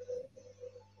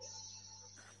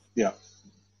 Yeah.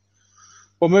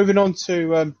 Well, moving on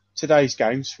to today's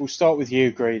games, we'll start with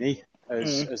you, Greeny,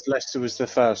 as Leicester was the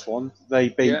first one. They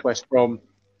beat West Brom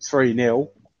 3-0.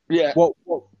 Yeah. What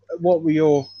were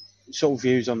your sort of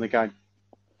views on the game?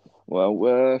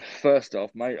 Well, first off,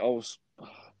 mate,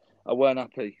 I weren't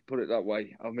happy, put it that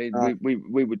way. I mean,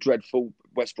 we were dreadful.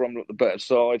 West Brom looked the better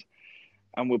side,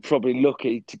 and we're probably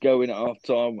lucky to go in at half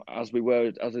time as we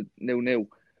were as a 0-0.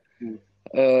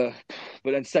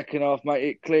 But then second half, mate,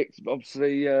 it clicked.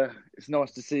 Obviously, it's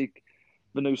nice to see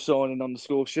the new signing on the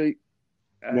score sheet,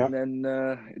 and then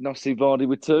nice to see Vardy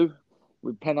with 2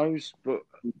 with Penos, but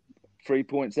 3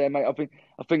 points there, mate. I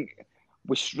think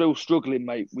we're still struggling,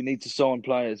 mate. We need to sign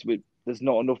players. There's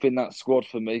not enough in that squad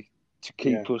for me to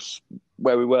keep us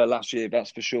where we were last year,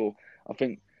 that's for sure. I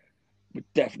think we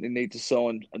definitely need to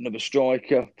sign another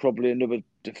striker, probably another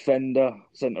defender,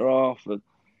 centre-half.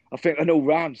 I think an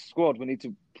all-round squad, we need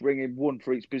to bring in one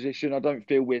for each position. I don't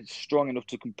feel we're strong enough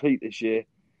to compete this year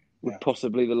with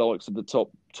possibly the likes of the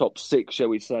top 6, shall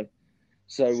we say.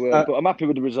 So, but I'm happy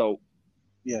with the result.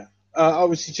 Yeah.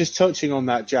 Obviously, just touching on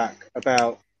that, Jack,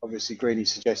 about obviously Greeny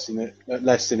suggesting that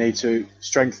Leicester need to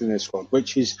strengthen their squad,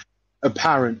 which is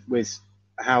apparent with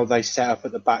how they set up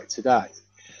at the back today.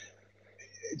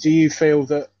 Do you feel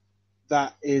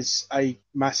that is a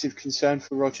massive concern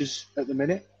for Rodgers at the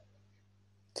minute?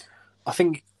 I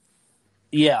think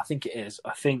it is.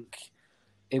 I think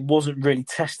it wasn't really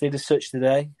tested as such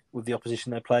today with the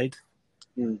opposition they played.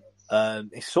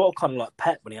 It's sort of kind of like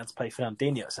Pep when he had to play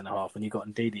Fernandinho at centre-half and you got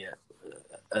Ndidi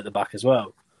at the back as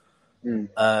well.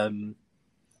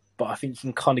 But I think you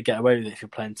can kind of get away with it if you're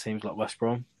playing teams like West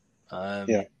Brom.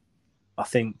 I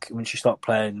think once you start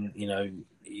playing,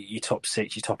 your top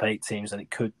 6, your top 8 teams, then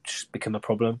it could just become a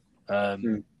problem.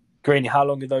 Greeny, how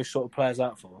long are those sort of players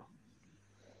out for?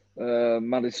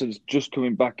 Maddison's just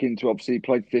coming back into, obviously he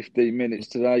played 15 minutes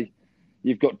today.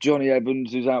 You've got Johnny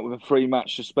Evans, who's out with a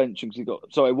 3-match suspension because he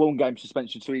got 1-game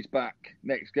suspension, so he's back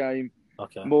next game.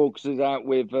 Okay. Morgs is out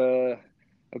with a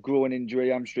groin injury,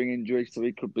 hamstring injury, so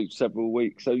he could be several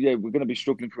weeks. So yeah, we're going to be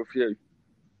struggling for a few.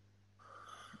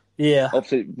 Yeah.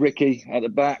 Obviously, Ricky at the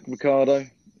back, Ricardo,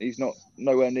 he's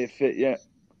nowhere near fit yet.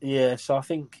 Yeah, so I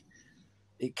think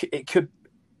it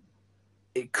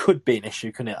could be an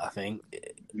issue, couldn't it? I think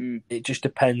it just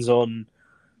depends on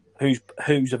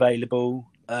who's available.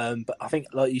 But I think,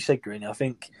 like you said, Green, I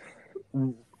think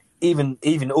even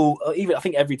I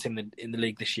think every team in the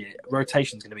league this year,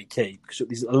 rotation is going to be key because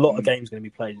there's a lot of games going to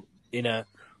be played in a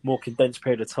more condensed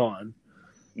period of time.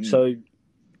 So,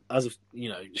 as of,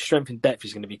 strength and depth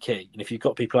is going to be key. And if you've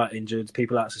got people out injured,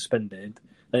 people out suspended,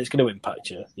 then it's going to impact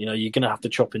you. You're going to have to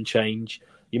chop and change.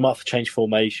 You might have to change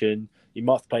formation. You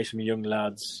might have to play some young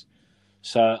lads.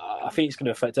 So I think it's going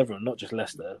to affect everyone, not just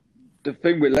Leicester. The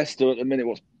thing with Leicester at the minute,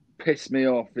 what's pissed me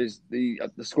off is the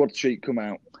squad sheet come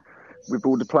out with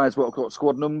all the players what have got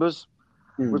squad numbers.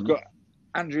 We've got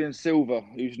Adrian Silva,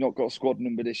 who's not got a squad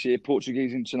number this year,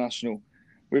 Portuguese international.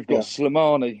 We've got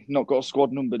Slimani, not got a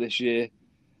squad number this year,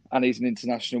 and he's an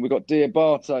international. We've got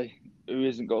Diabate, who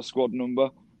hasn't got a squad number.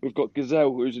 We've got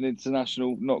Gazelle, who's an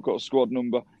international, not got a squad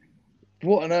number.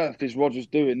 What on earth is Rodgers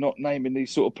doing, not naming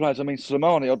these sort of players? I mean,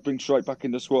 Slimani, I'd bring straight back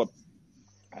in the squad.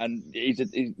 and he's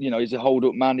a hold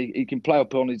up man. He can play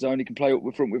up on his own. He can play up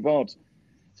front with Vards,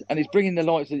 and he's bringing the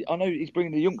likes. I know he's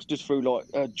bringing the youngsters through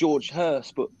like George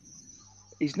Hurst, but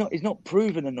he's not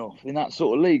proven enough in that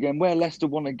sort of league. And where Leicester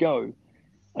want to go,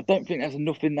 I don't think there's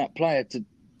enough in that player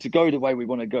to go the way we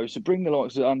want to go. So bring the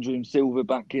likes of Andrew and Silva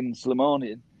back in,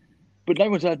 Slimani in. But no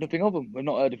one's heard nothing of them. We've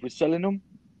not heard if we're selling them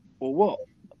or what.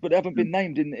 But they haven't been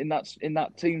named in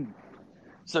that team.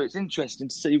 So it's interesting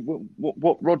to see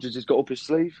what Rodgers has got up his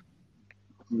sleeve.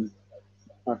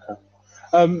 Okay.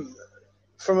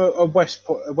 From a West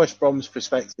Brom's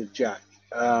perspective, Jack,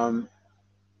 again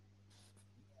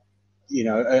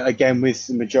with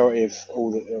the majority of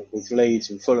with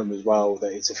Leeds and Fulham as well,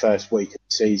 that it's the first week of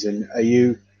the season.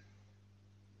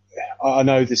 I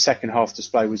know the second half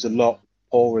display was a lot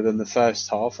poorer than the first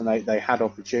half, and they had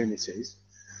opportunities.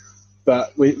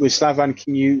 But with Slavan,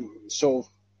 can you sort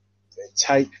of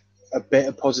take a bit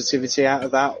of positivity out of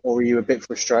that, or are you a bit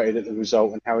frustrated at the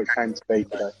result and how it came to be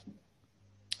today?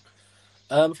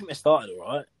 I think they started all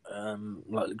right.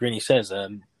 Like Greeny says,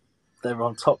 they were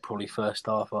on top probably first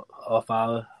half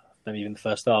hour, maybe even the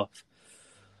first half.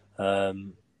 I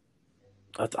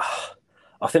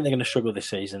think they're going to struggle this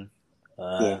season.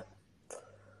 The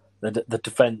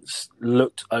defence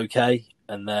looked okay,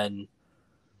 and then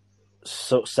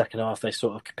sort of second half they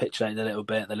sort of capitulated a little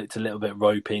bit. They looked a little bit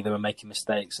ropey. They were making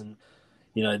mistakes, and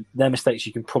their mistakes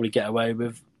you can probably get away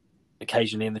with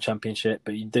occasionally in the Championship,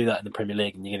 but you do that in the Premier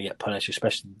League and you're going to get punished,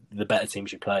 especially the better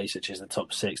teams you play, such as the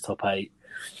top 6, top 8.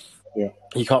 Yeah,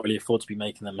 you can't really afford to be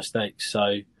making them mistakes.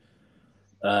 So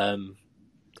I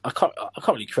can't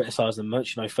really criticise them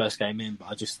much. First game in, but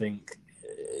I just think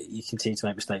you continue to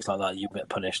make mistakes like that, you get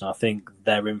punished. And I think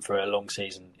they're in for a long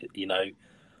season.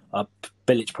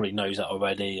 Bilic probably knows that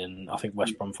already, and I think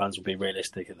West Brom fans will be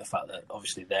realistic at the fact that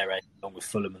obviously their aim, along with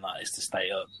Fulham, and that is to stay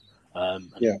up.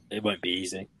 It won't be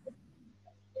easy.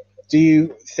 Do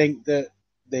you think that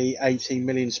the 18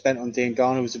 million spent on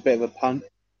Diangana was a bit of a punt,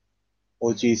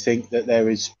 or do you think that there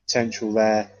is potential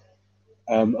there,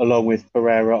 along with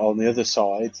Pereira on the other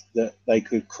side, that they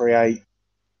could create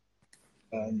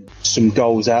some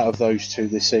goals out of those two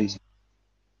this season?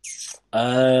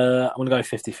 I'm going to go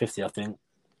 50-50,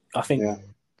 I think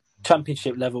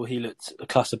Championship level, he looked a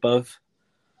class above.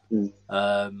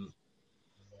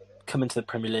 Coming to the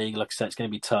Premier League, like I said, it's going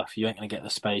to be tough. You ain't going to get the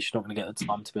space. You're not going to get the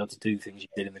time to be able to do things you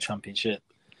did in the Championship.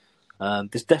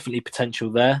 There's definitely potential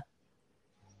there.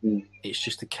 It's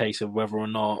just a case of whether or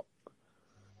not,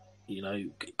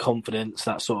 confidence,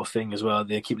 that sort of thing as well.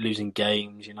 They keep losing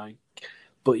games,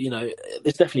 But,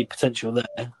 there's definitely potential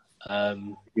there.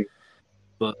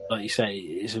 But like you say,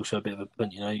 it's also a bit of a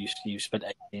punt. You spent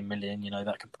 18 million.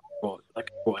 That could brought a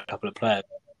couple of players.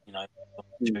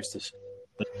 Chose to spend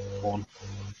one.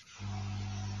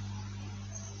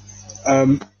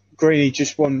 Greeny,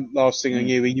 just one last thing on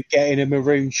you. Are you getting a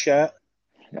maroon shirt?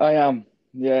 I am.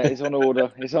 Yeah, it's on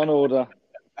order.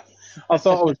 I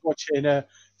thought I was watching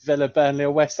Villa, Burnley,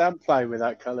 or West Ham play with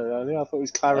that colour earlier. I thought it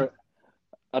was claret.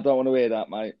 I don't want to hear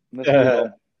that, mate. Let's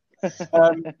move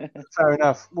on. Fair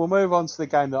enough. We'll move on to the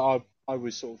game that I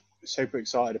was sort of super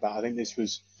excited about. I think this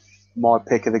was my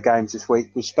pick of the games this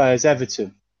week, was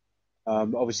Spurs-Everton.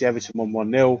 Obviously, Everton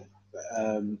won 1-0.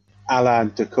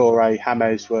 Alan, Doucouré,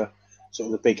 James were sort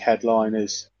of the big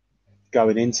headliners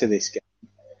going into this game.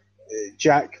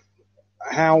 Jack,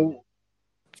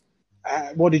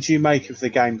 what did you make of the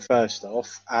game first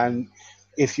off? And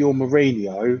if you're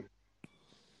Mourinho,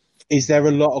 is there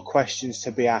a lot of questions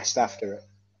to be asked after it?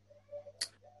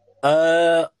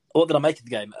 What did I make of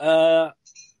the game? I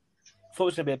thought it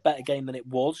was going to be a better game than it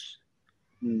was.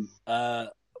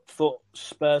 Thought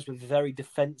Spurs were very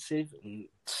defensive and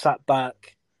sat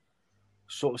back,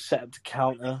 sort of set up to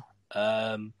counter.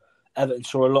 Everton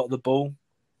saw a lot of the ball.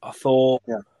 I thought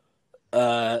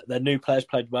their new players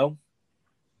played well.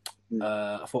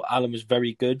 I thought Alan was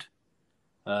very good.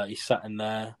 He sat in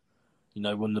there,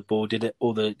 won the ball, did it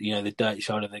all the the dirty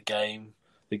side of the game,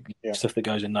 the stuff that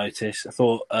goes unnoticed. I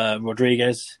thought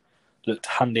Rodriguez looked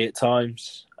handy at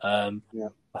times. I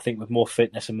think with more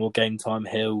fitness and more game time,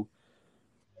 he'll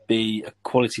be a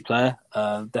quality player.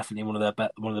 Definitely one of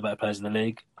the better players in the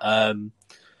league.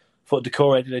 Thought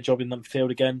Doucouré did a job in the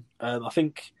midfield again. I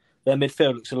think their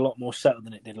midfield looks a lot more settled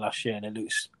than it did last year, and it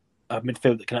looks a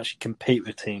midfield that can actually compete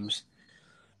with teams.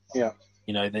 Yeah,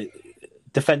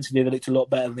 defensively they looked a lot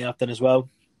better than they have done as well.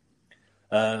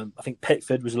 I think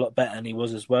Pickford was a lot better than he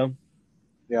was as well.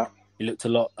 Yeah, he looked a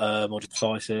lot more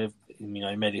decisive. He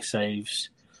made his saves,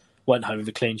 went home with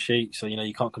a clean sheet, so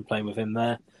you can't complain with him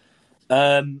there.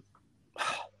 I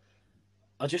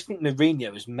just think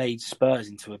Mourinho has made Spurs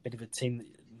into a bit of a team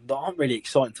that aren't really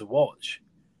exciting to watch.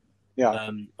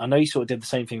 Yeah. I know he sort of did the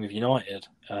same thing with United,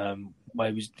 where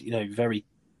he was, very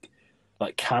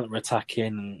like counter-attacking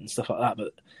and stuff like that.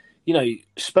 But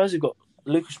Spurs have got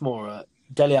Lucas Moura,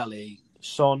 Dele Alli,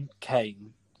 Son,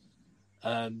 Kane.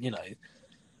 Bergwijn.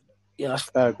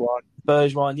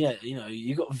 Yeah,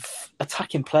 you've got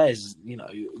attacking players.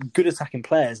 Good attacking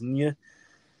players, and you're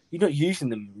not using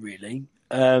them really.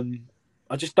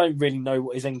 I just don't really know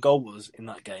what his end goal was in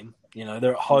that game.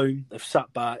 They're at home, they've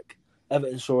sat back.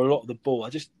 Everton saw a lot of the ball. I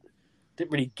just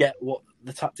didn't really get what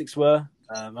the tactics were.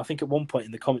 I think at one point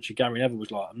in the commentary, Gary Neville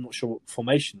was like, I'm not sure what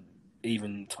formation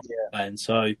even. And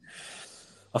so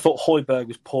I thought Højbjerg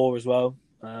was poor as well.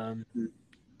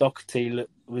 Doherty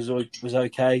was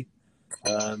okay.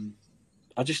 I'm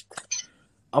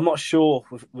not sure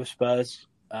with Spurs.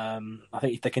 I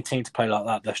think if they continue to play like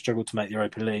that, they'll struggle to make the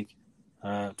Europa League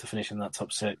to finish in that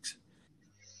top six.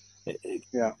 It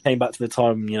came back to the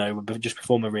time, just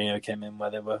before Mourinho came in,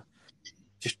 where they were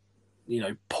just,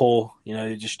 poor.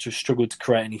 Just struggled to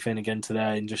create anything again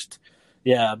today, and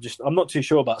I'm not too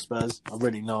sure about Spurs. I'm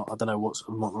really not. I don't know what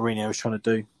Mourinho was trying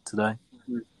to do today.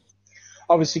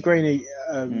 Obviously, Greeny,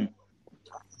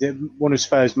 one of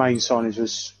Spurs' main signings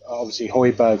was obviously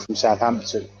Højbjerg from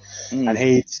Southampton, and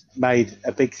he'd made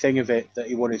a big thing of it that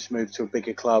he wanted to move to a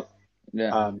bigger club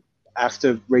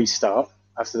after the restart,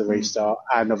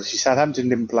 and obviously Southampton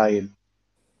didn't play him.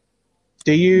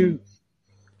 Do you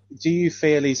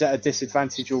feel he's at a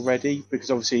disadvantage already?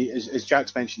 Because obviously, as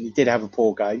Jack's mentioned, he did have a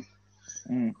poor game.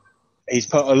 He's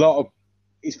put a lot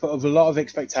of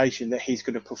expectation that he's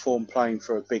going to perform playing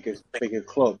for a bigger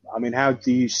club. I mean, how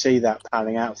do you see that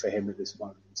panning out for him at this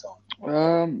moment in time?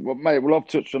 I've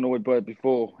touched on Højbjerg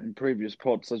before in previous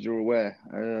pods, as you're aware.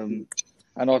 And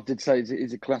I did say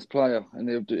he's a class player and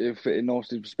he'll fit in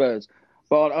nicely for Spurs.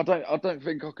 But I don't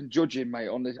think I can judge him, mate,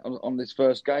 on this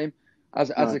first game. As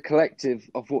a collective,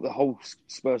 I thought the whole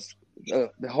Spurs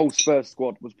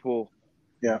squad was poor.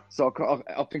 Yeah. So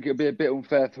I think it would be a bit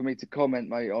unfair for me to comment,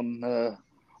 mate, on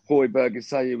Højbjerg and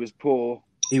say he was poor.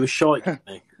 He was shite,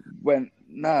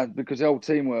 because the whole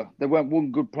team were. There weren't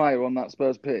one good player on that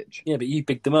Spurs pitch. Yeah, but you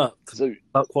bigged them up. So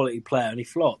that quality player, and he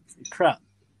flopped. He's crap.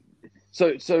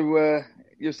 So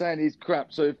you're saying he's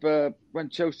crap. So if when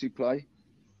Chelsea play,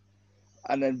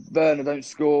 and then Werner don't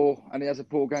score, and he has a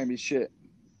poor game, he's shit.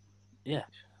 Yeah.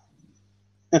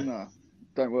 No,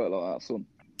 don't work like that, son.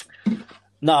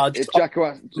 No, if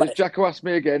Jacko asks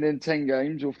me again in 10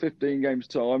 games or 15 games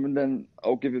time, and then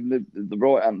I'll give him the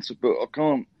right answer. But I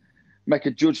can't make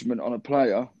a judgment on a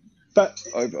player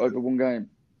over one game.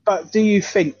 But do you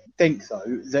think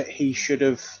though that he should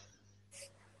have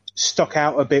stuck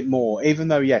out a bit more? Even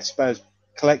though yes, Spurs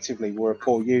collectively were a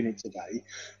poor unit today,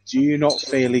 do you not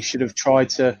feel he should have tried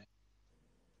to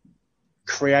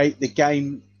create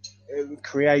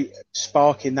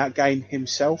spark in that game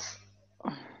himself?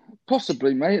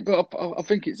 Possibly, mate, but I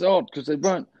think it's odd because they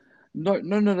weren't.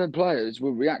 None of them players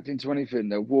were reacting to anything.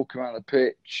 They'll walk around the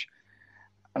pitch,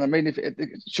 and I mean,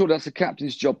 sure that's the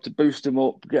captain's job to boost them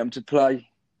up, get them to play.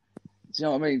 Do you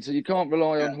know what I mean? So you can't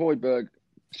rely on Højbjerg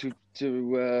to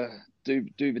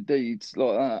do the deeds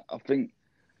like that. I think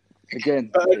again,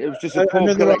 it was just a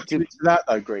poor collective. To that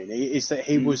though, Greeny, is that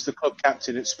he was the club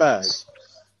captain at Spurs,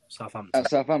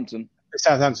 Southampton.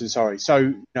 Sorry.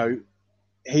 So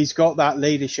he's got that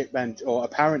leadership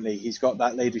apparently he's got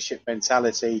that leadership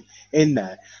mentality in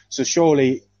there. So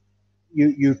surely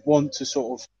you'd want to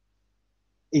sort of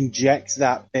inject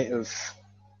that bit of,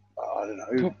 I don't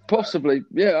know. Possibly.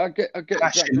 Yeah, I get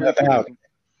exactly about it.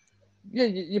 Yeah,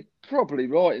 you're probably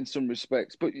right in some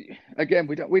respects. But again,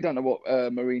 we don't know what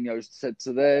Mourinho said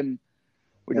to them.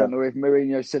 We don't know if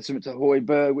Mourinho said something to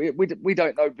Højbjerg. We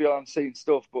don't know behind the scenes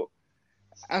stuff, but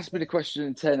ask me the question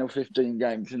in 10 or 15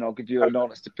 games and I'll give you an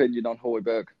honest opinion on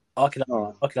Højbjerg. I can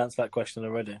answer that question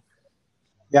already.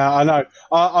 Yeah, I know.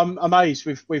 I'm amazed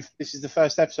with this is the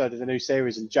first episode of the new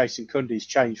series and Jason Cundy's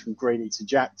changed from Greeny to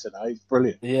Jack today. It's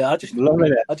brilliant. Yeah, I just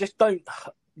loving it. I just don't.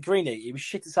 Greeny, he was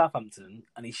shit at Southampton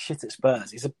and he's shit at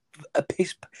Spurs. It's a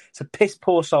piss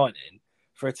poor signing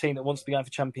for a team that wants to be going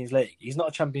for Champions League. He's not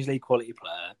a Champions League quality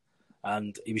player,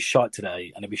 and he was shite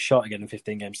today, and he'll be shite again in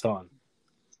 15 games time.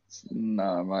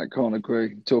 No, mate, can't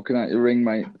agree. Talking out your ring,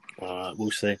 mate.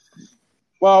 We'll see.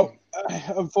 Well,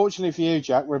 unfortunately for you,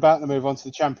 Jack, we're about to move on to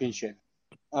the Championship.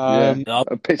 A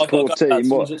piss poor team.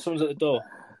 Someone's at the door.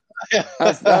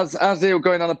 As you're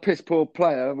going on a piss poor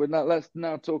player, let's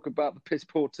now talk about the piss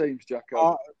poor teams,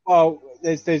 Jacko. Well,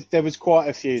 there was quite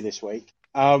a few this week.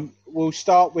 We'll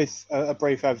start with a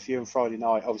brief overview on Friday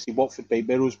night. Obviously, Watford beat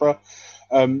Middlesbrough.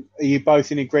 Are you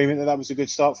both in agreement that was a good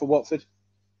start for Watford?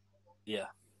 Yeah.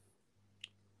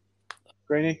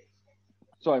 Greeny?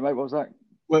 Sorry, mate, what was that?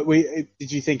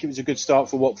 Did you think it was a good start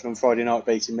for Watford on Friday night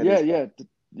beating Middlesbrough?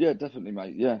 Yeah, definitely,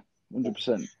 mate. Yeah,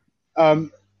 100%.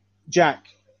 Jack,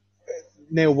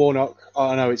 Neil Warnock,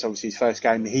 I know it's obviously his first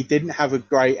game. He didn't have a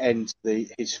great end to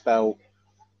his spell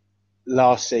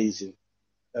last season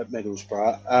at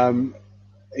Middlesbrough.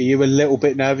 Are you a little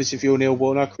bit nervous if you're Neil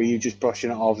Warnock, or are you just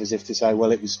brushing it off as if to say,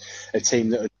 well, it was a team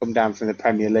that had come down from the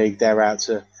Premier League, they're out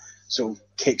to sort of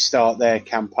kickstart their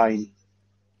campaign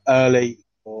early,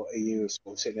 or are you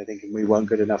sort of sitting there thinking we weren't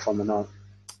good enough on the night?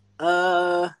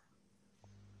 I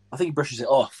think he brushes it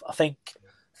off. I think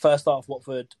first half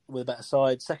Watford were a better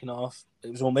side. Second half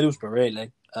it was all Middlesbrough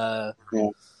really. I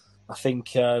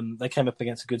think they came up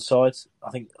against a good side. I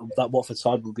think that Watford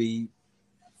side will be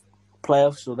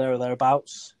playoffs or there or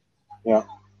thereabouts. Yeah.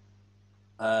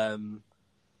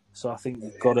 So I think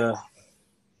you've got to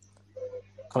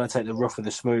kind of take the rough with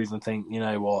the smooth and think, you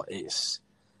know what, it's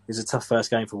a tough first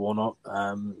game for Warnock.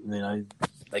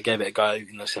 They gave it a go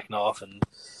in the second half, and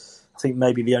I think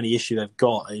maybe the only issue they've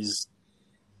got is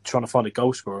trying to find a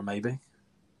goal scorer, maybe.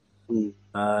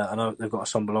 I know they've got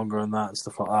a Sombalonga and that and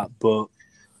stuff like that, but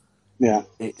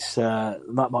it's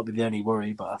that might be the only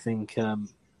worry. But I think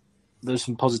there's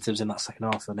some positives in that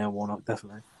second half for Neil Warnock,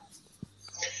 definitely.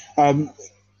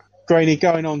 Graney,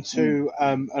 going on to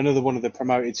another one of the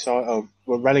promoted side, or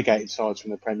relegated sides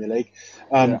from the Premier League.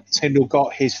 Tyndall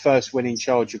got his first win in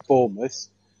charge of Bournemouth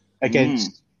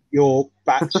against your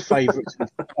back's favourites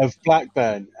of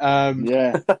Blackburn.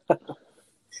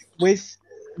 With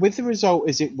the result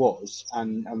as it was,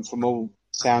 and from all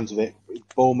sounds of it,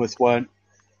 Bournemouth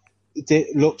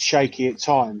looked shaky at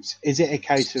times. Is it a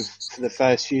case of, for the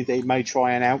first few, they may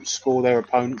try and outscore their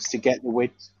opponents to get the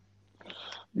win?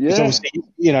 Because obviously,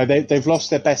 they've lost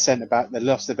their best centre-back, they've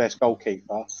lost their best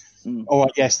goalkeeper. Or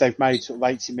yes, they've made sort of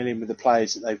 80 million with the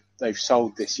players that they've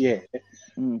sold this year,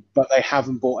 but they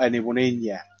haven't bought anyone in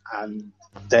yet, and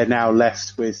they're now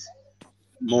left with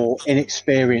more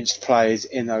inexperienced players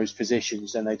in those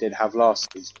positions than they did have last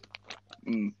season.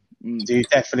 Do you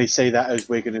definitely see that as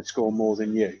we're going to score more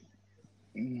than you?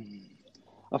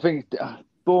 I think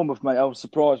Bournemouth, mate, I was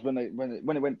surprised when it went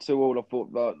 2-2. I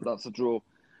thought that's a draw.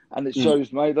 And it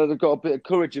shows, mate, that they've got a bit of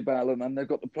courage about them, and they've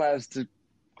got the players to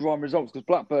grind results, because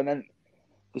Blackburn ain't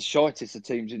the shitest of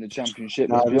teams in the Championship,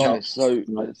 let's be honest.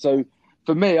 So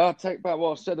for me, I take back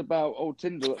what I said about old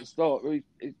Tyndall at the start.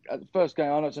 At the first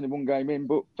game, I know it's only one game in,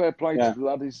 but fair play to the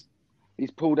lad.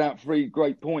 He's pulled out 3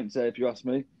 great points there, if you ask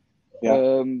me.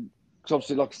 Because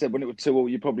obviously, like I said, when it was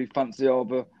 2-2, you probably fancy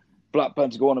either Blackburn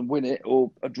to go on and win it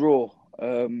or a draw.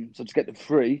 So to get the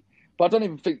 3. But I don't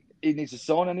even think he needs to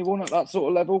sign anyone at that sort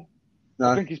of level. No.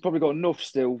 I think he's probably got enough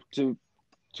still to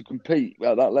compete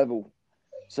at that level.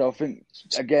 So I think,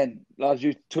 again, as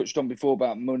you touched on before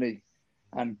about money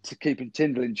and to keeping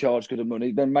Tyndall in charge because of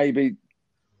money, then maybe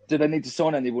do they need to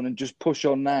sign anyone and just push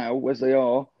on now as they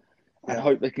are and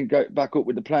hope they can go back up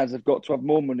with the plans they've got to have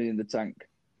more money in the tank?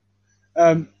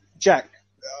 Jack,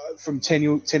 from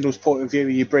Tyndall's point of view, are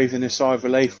you breathing a sigh of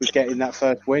relief with getting that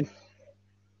first win?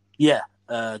 Yeah.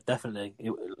 Definitely.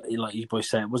 Like you boys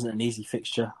say, it wasn't an easy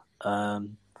fixture.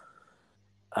 And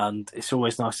it's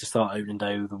always nice to start opening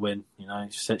day with a win. It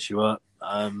just sets you up.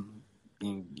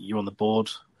 You're on the board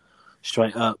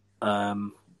straight up. I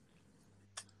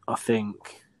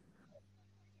think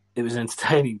it was an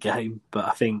entertaining game, but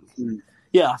I think,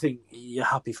 I think you're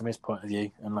happy from his point of view.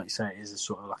 And like you say, it is a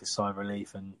sort of like a sigh of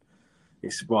relief. And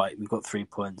it's right, we've got 3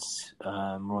 points. We're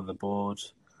on the board.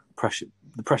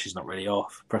 The pressure's not really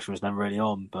off. Pressure was never really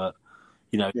on, but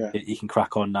you can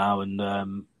crack on now and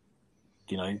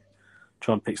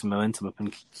try and pick some momentum up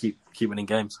and keep winning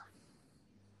games.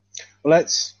 Well,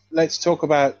 let's talk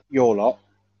about your lot.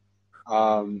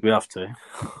 We have to.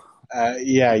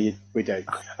 We do.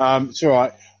 It's all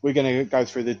right. We're going to go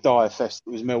through the dire fest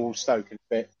that was Millwall Stoke in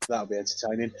a bit. That'll be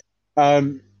entertaining.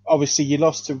 Obviously,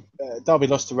 Derby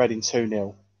lost to Reading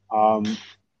 2-0.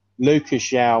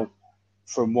 Lucas Yao,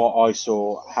 from what I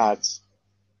saw, had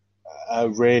a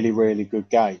really, really good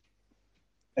game.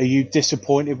 Are you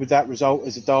disappointed with that result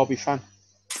as a Derby fan?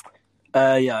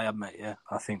 I am, mate. Yeah,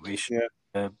 I think we should.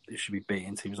 It should be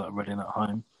beating teams like Reading at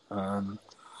home.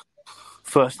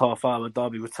 First half hour,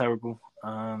 Derby were terrible.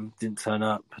 Didn't turn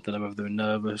up. I don't know whether they were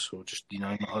nervous or just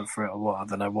not up for it or what. I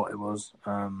don't know what it was.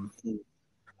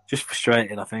 Just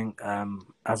frustrating, I think.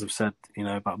 As I've said,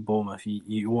 about Bournemouth,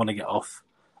 you want to get off.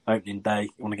 Opening day,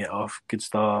 you want to get off. Good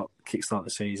start, kickstart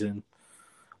the season.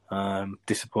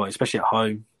 Disappointed, especially at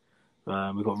home.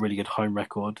 We've got a really good home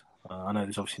record. I know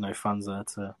there's obviously no fans there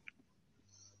to,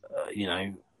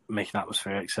 make an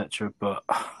atmosphere, etc. But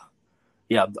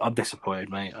I'm disappointed,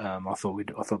 mate. I thought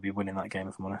we'd be winning that game,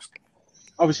 if I'm honest.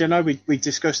 obviously, I know we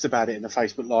discussed about it in the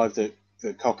Facebook Live that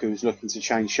Cocu was looking to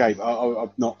change shape.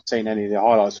 I've not seen any of the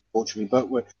highlights, unfortunately, but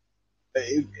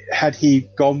had he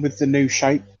gone with the new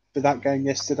shape for that game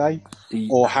yesterday,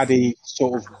 or had he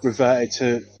sort of reverted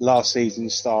to last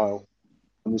season's style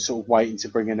and was sort of waiting to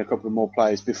bring in a couple of more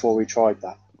players before he tried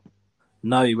that?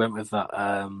 No, he went with that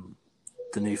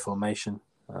the new formation.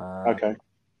 Okay.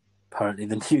 Apparently,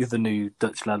 the new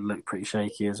Dutch lad looked pretty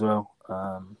shaky as well.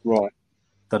 Right.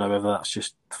 Don't know whether that's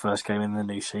just the first game in the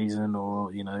new season,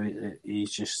 or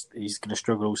he's going to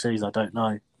struggle all season. I don't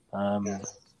know.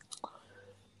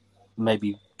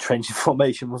 Maybe changing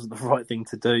formation wasn't the right thing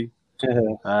to do.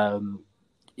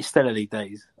 It's still early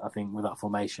days, I think, with that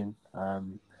formation.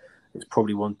 It's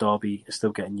probably one Derby is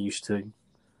still getting used to.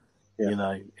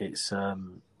 Yeah. It's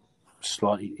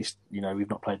slightly. We've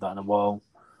not played that in a while.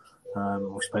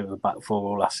 We played with the back four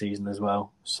all last season as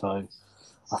well. So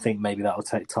I think maybe that will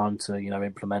take time to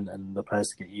implement and the players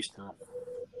to get used to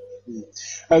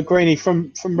it. Greeny,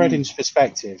 from Reading's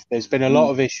perspective, there's been a lot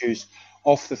of issues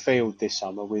off the field this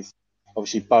summer with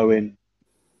obviously Bowen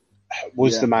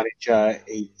was the manager.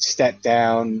 He stepped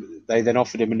down. They then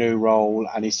offered him a new role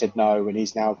and he said no, and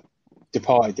he's now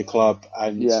departed the club.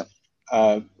 And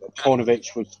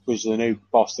Paunovic was the new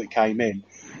boss that came in.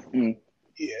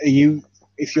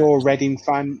 If you're a Reading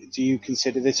fan, do you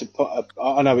consider this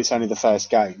I know it's only the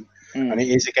first game, and it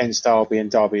is against Derby,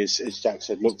 and Derby, as Jack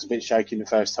said, looked a bit shaky in the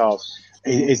first half.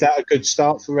 Is that a good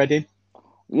start for Reading?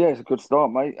 Yeah, it's a good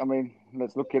start, mate. I mean,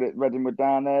 let's look at it. Reading were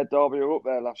down there, Derby were up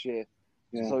there last year.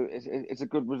 Yeah. So it's a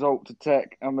good result to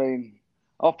take. I mean,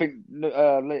 I think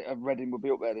Reading will be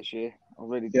up there this year. I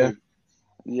really do.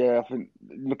 Yeah, I think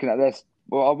looking at this,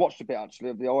 well, I watched a bit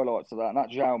actually of the highlights of that, and that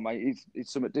Zhao, mate,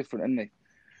 he's something different, isn't he?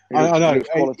 I know. He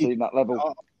quality in that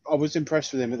level. I was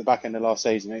impressed with him at the back end of last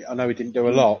season. I know he didn't do a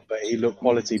lot, but he looked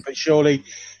quality. But surely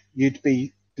you'd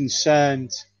be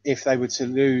concerned if they were to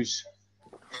lose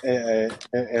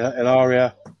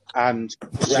Ilaria and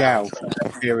Zhao for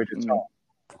a period of time.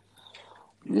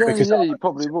 Yeah, you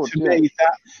probably would. To me,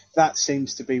 that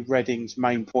seems to be Reading's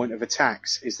main point of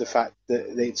attacks, is the fact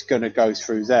that it's going to go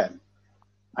through them.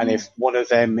 And if one of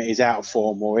them is out of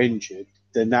form or injured,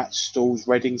 then that stalls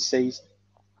Reading's season.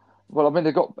 Well, I mean,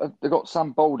 they got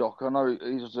Sam Baldock. I know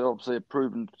he's obviously a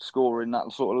proven scorer in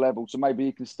that sort of level, so maybe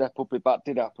he can step up if that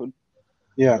did happen.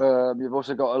 Yeah. You've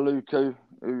also got Aluko,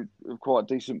 who's quite a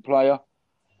decent player.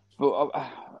 But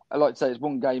I like to say it's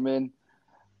one game in.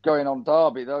 Going on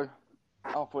Derby, though,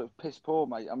 I thought it was piss poor,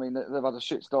 mate. I mean, they've had a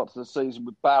shit start to the season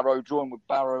with Barrow, drawing with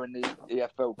Barrow in the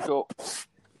EFL Cup.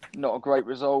 Not a great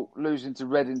result. Losing to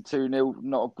Reading 2-0,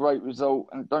 not a great result.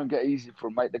 And it don't get easy for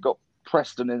them, mate. They've got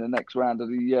Preston in the next round of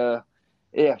the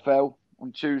EFL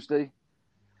on Tuesday.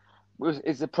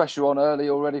 Is the pressure on early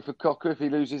already for Cocker if he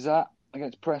loses that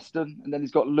against Preston? And then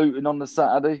he's got Luton on the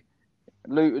Saturday.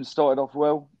 Luton started off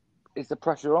well. Is the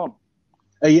pressure on?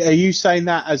 Are you saying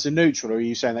that as a neutral, or are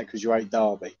you saying that because you hate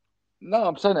Derby? No,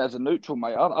 I'm saying it as a neutral,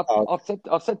 mate.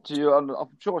 I said to you, I'm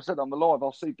sure I said on the live,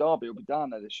 I'll see Derby will be down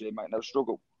there this year, mate. They'll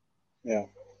struggle. Yeah.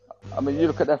 I mean, you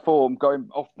look at their form going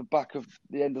off the back of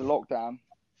the end of the lockdown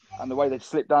and the way they've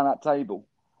slipped down that table.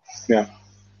 Yeah.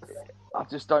 I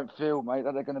just don't feel, mate,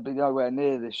 that they're going to be nowhere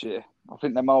near this year. I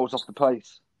think they're miles off the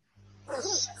pace.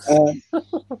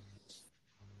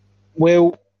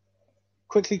 We'll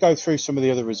quickly go through some of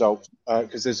the other results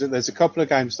because there's a couple of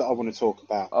games that I want to talk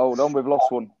about. Hold on, we've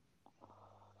lost one.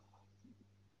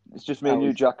 It's just me and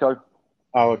you, Jacko.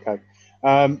 Oh, okay.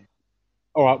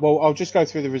 All right, well, I'll just go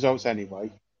through the results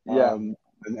anyway. Yeah. And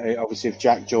obviously, if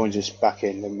Jack joins us back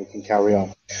in, then we can carry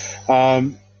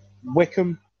on.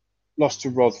 Wycombe lost to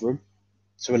Rotherham,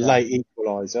 so a late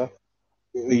equaliser.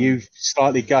 Were you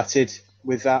slightly gutted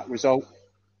with that result?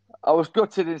 I was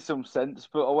gutted in some sense,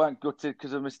 but I weren't gutted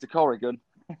because of Mr. Corrigan.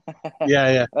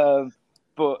 Yeah.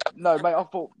 But no, mate, I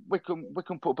thought Wycombe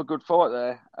put up a good fight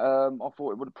there. I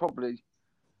thought it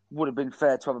would have been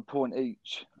fair to have a point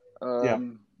each.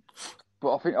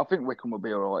 But I think Wycombe will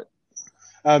be all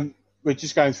right. We're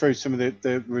just going through some of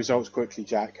the results quickly,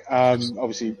 Jack.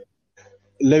 Obviously,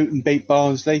 Luton beat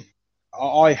Barnsley.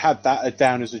 I had that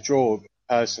down as a draw,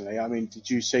 personally. I mean, did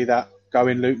you see that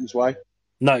going Luton's way?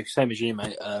 No, same as you,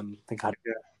 mate. I think I had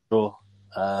a draw.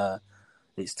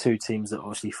 It's two teams that are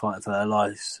obviously fighting for their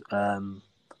lives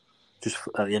just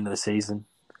at the end of the season.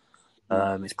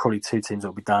 It's probably two teams that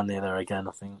will be down near there again,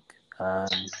 I think.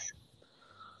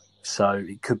 So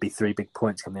it could be 3 big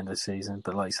points come the end of the season.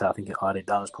 But like you said, I think I had it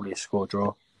down as probably a score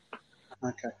draw.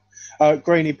 Okay.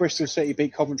 Greeny, Bristol City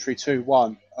beat Coventry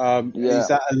 2-1. Is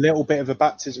that a little bit of a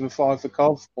baptism of fire for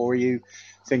Cov? Or are you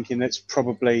thinking that's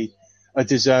probably a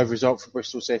deserved result for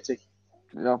Bristol City?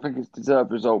 Yeah, I think it's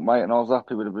deserved result, mate, and I was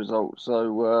happy with the result.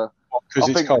 So Because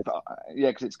I it's think, cold. yeah,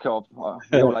 because it's Cov.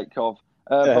 We all like Cov.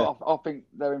 Yeah. But I think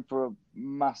they're in for a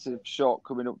massive shock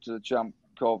coming up to the champ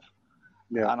Cov,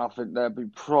 Yeah. and I think they'll be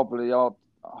probably hard.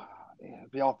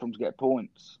 It'd be hard for them to get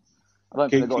points. I don't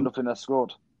think they've got enough in their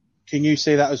squad. Can you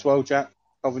see that as well, Jack?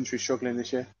 Coventry struggling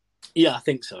this year. Yeah, I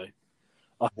think so.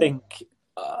 I think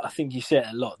you see it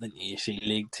a lot, don't you? You see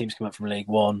league teams come up from League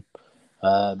One,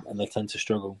 and they tend to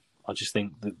struggle. I just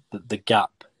think the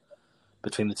gap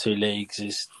between the two leagues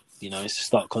is, it's a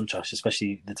stark contrast,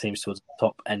 especially the teams towards the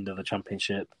top end of the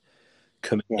Championship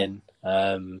coming in.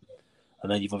 And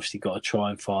then you've obviously got to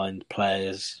try and find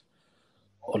players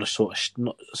on a sort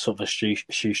of a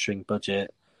shoestring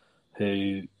budget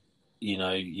who,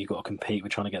 you've got to compete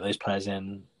with trying to get those players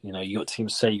in. You got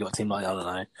teams, you got a team like, I don't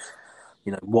know,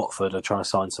 Watford are trying to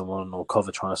sign someone, or Cov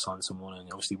are trying to sign someone,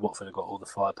 and obviously Watford have got all the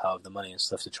firepower, the money and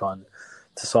stuff to try and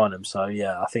to sign them. So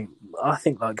yeah, I think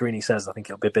like Greeny says, I think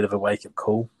it'll be a bit of a wake up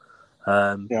call.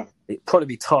 It'll probably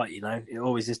be tight, it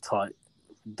always is tight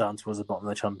down towards the bottom of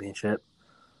the Championship.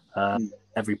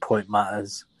 Every point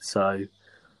matters, so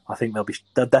I think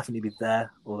they'll definitely be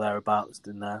there or thereabouts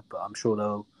in there. But I'm sure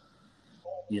they'll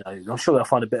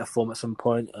find a bit of form at some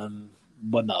point.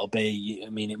 When that'll be,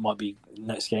 it might be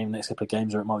next couple of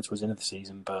games, or it might be towards the end of the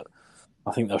season. But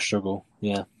I think they'll struggle.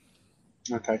 Yeah.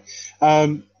 Okay.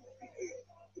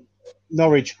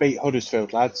 Norwich beat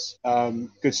Huddersfield, lads.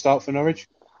 Good start for Norwich.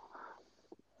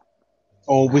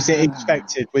 Or was it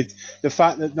expected with the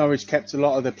fact that Norwich kept a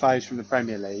lot of the players from the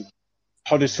Premier League?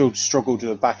 Huddersfield struggled at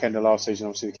the back end of last season.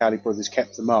 Obviously, the Cowley brothers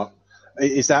kept them up.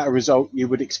 Is that a result you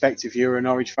would expect if you were a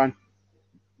Norwich fan?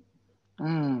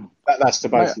 That's to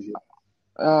both of you.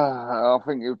 I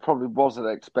think it probably wasn't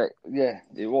it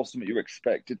was something you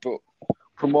expected. But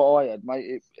from what I heard,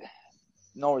 mate,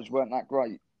 Norwich weren't that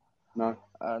great. No.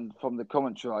 And from the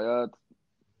commentary I heard,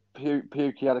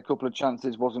 Pukki had a couple of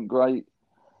chances, wasn't great.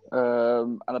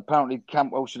 And apparently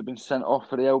Campbell should have been sent off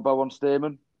for the elbow on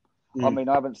Stearman. I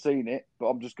haven't seen it, but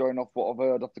I'm just going off what I've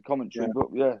heard off the commentary. Yeah. But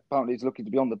yeah, apparently he's looking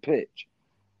to be on the pitch.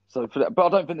 So for that, but I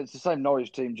don't think it's the same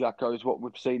Norwich team, Jacko, as what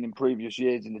we've seen in previous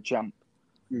years in the Champ.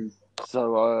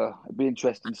 So it'd be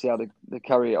interesting to see how they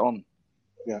carry it on.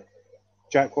 Yeah.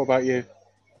 Jack, what about you?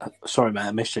 Sorry, mate,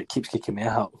 I missed it. It keeps kicking me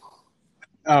out.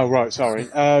 Oh, right, sorry.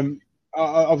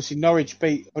 Obviously, Norwich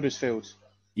beat Huddersfield.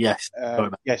 Yes.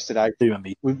 Yesterday. Do remember.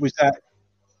 Was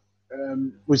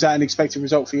that an expected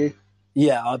result for you?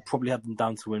 Yeah, I'd probably have them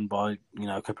down to win by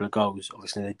a couple of goals.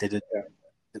 Obviously, they did it. Yeah.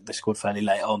 They scored fairly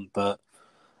late on, but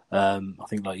I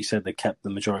think, like you said, they kept the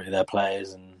majority of their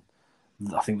players, and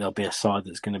I think they'll be a side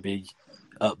that's going to be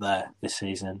up there this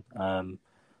season.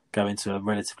 Go into a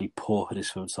relatively poor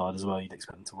Huddersfield side as well. You'd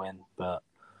expect them to win, but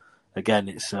again,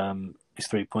 it's 3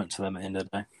 points for them at the end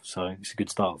of the day, so it's a good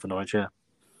start for Norwich. Yeah.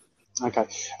 Okay,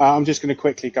 I'm just going to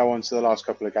quickly go on to the last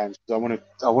couple of games because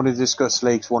I want to discuss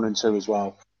Leagues 1 and 2 as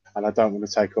well, and I don't want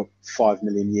to take up 5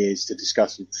 million years to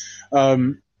discuss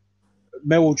them.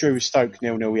 Millwall drew with Stoke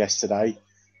 0-0 yesterday.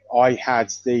 I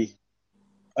had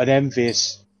an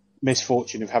envious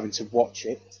misfortune of having to watch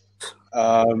it.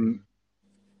 I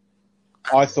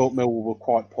thought Millwall were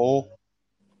quite poor.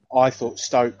 I thought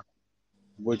Stoke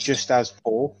were just as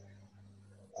poor.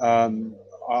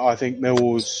 I think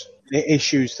Millwall's the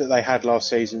issues that they had last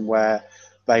season where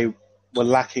they were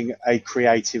lacking a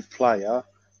creative player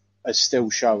are still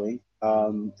showing.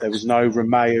 There was no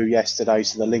Romeo yesterday,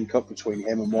 so the link up between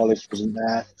him and Wallace wasn't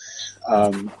there.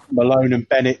 Malone and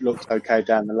Bennett looked okay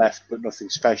down the left, but nothing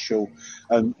special.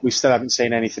 We still haven't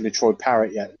seen anything of Troy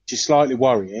Parrott yet, which is slightly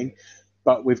worrying.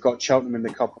 But we've got Cheltenham in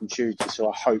the Cup on Tuesday,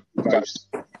 so I hope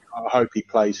he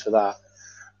plays for that.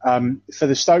 For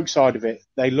the Stoke side of it,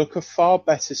 they look a far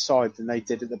better side than they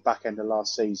did at the back end of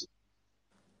last season.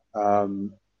 I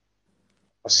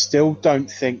still don't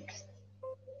think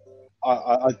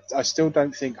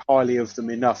highly of them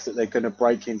enough that they're going to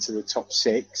break into the top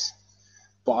 6,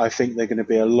 but I think they're going to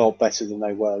be a lot better than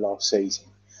they were last season.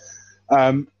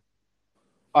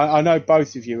 I know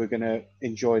both of you are going to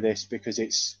enjoy this because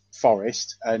it's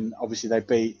Forest, and obviously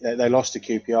they lost to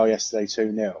QPR yesterday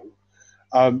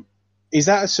 2-0. Is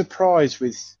that a surprise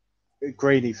with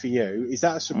Greeny for you? Is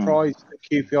that a surprise that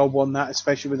QPR won that,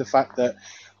 especially with the fact that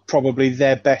probably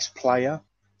their best player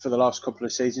for the last couple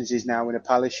of seasons is now in a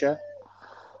Palace shirt?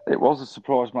 It was a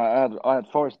surprise, mate. I had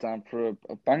Forest down for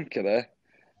a banker there.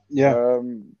 Yeah.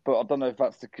 But I don't know if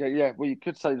that's the case. Yeah, well, you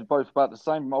could say they're both about the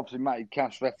same. Obviously, Matty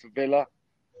Cash left for Villa.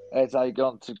 Eze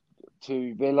gone to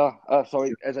Villa.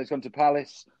 Eze's gone to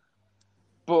Palace.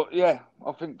 But yeah,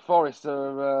 I think Forest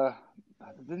are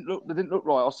They didn't look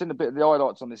right. I've seen a bit of the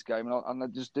highlights on this game, and they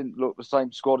just didn't look the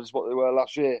same squad as what they were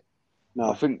last year.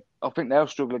 No. I think they'll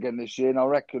struggle again this year, and I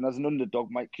reckon as an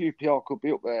underdog, mate, QPR could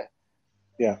be up there.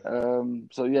 Yeah.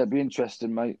 So yeah, it'd be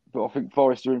interesting, mate. But I think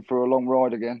Forest are in for a long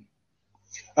ride again.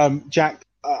 Jack,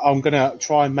 I'm going to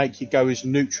try and make you go as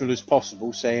neutral as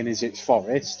possible, saying as it's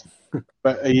Forest.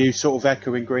 But are you sort of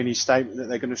echoing Greeny's statement that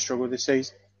they're going to struggle this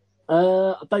season?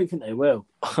 I don't think they will.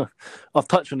 I've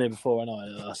touched on it before, and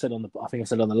I said I think I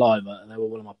said on the live, they were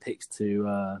one of my picks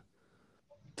to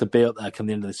be up there come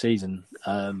the end of the season.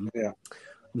 I'm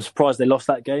surprised they lost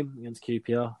that game against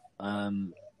QPR. I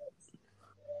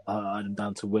had them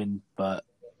down to win, but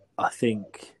I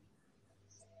think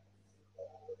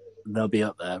they'll be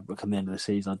up there come the end of the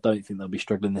season. I don't think they'll be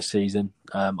struggling this season.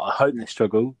 I hope they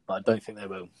struggle, but I don't think they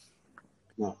will.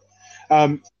 No.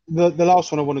 The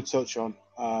last one I want to touch on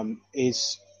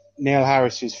is Neil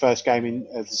Harris's first game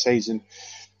of the season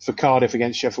for Cardiff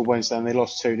against Sheffield Wednesday, and they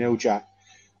lost 2-0, Jack.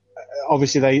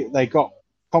 Obviously, they got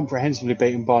comprehensively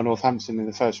beaten by Northampton in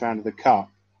the first round of the Cup.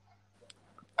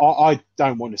 I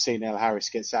don't want to see Neil Harris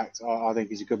get sacked. I think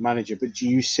he's a good manager, but do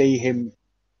you see him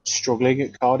struggling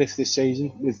at Cardiff this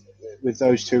season with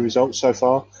those two results so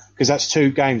far? Because that's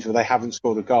 2 games where they haven't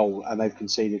scored a goal and they've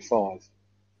conceded 5.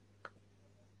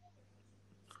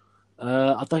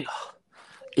 I don't.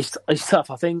 It's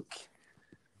tough. I think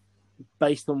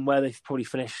based on where they've probably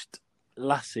finished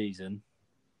last season,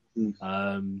 you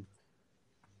can't.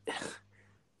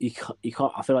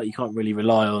 I feel like you can't really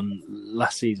rely on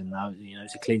last season now. You know,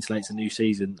 it's a clean slate, it's a new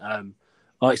season.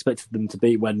 I expected them to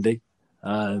beat Wendy.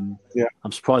 I'm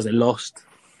surprised they lost,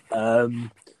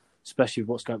 especially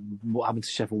with what happened to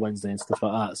Sheffield Wednesday and stuff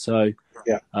like that. So,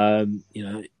 you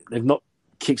know, they've not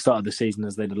kick-started the season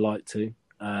as they'd have liked to.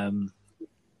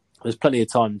 There's plenty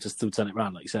of time to still turn it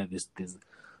around. Like you said, there's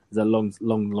a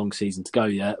long season to go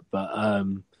yet. But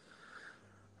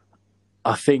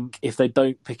I think if they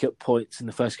don't pick up points in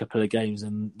the first couple of games,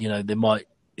 and you know they might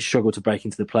struggle to break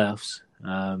into the playoffs.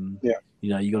 You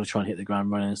know, you got to try and hit the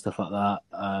ground running and stuff like that.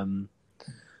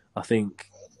 I think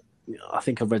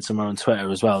I've read somewhere on Twitter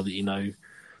as well that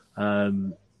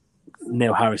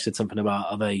Neil Harris said something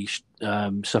about are they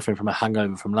suffering from a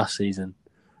hangover from last season.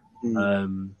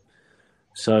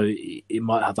 So it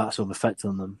might have that sort of effect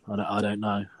on them. I don't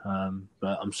know,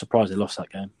 but I'm surprised they lost that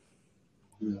game.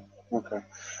 Yeah. Okay.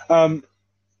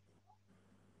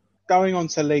 Going on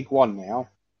to League One now.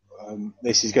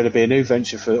 This is going to be a new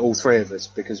venture for all 3 of us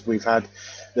because we've had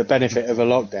the benefit of a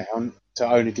lockdown to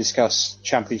only discuss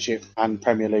Championship and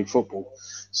Premier League football.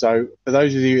 So for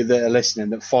those of you that are listening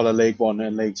that follow League One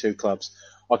and League Two clubs,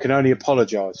 I can only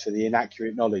apologise for the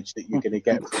inaccurate knowledge that you're going to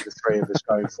get from the 3 of us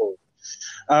going forward.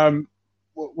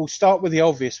 We'll start with the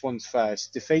obvious ones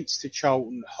first. Defeats to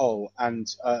Charlton, Hull, and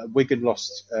Wigan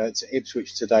lost to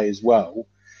Ipswich today as well.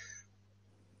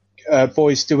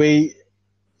 Boys,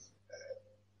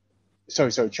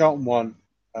 Charlton won,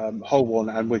 Hull won,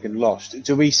 and Wigan lost.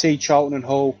 Do we see Charlton and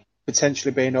Hull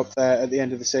potentially being up there at the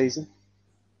end of the season?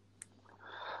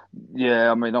 Yeah,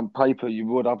 I mean, on paper you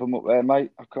would have them up there,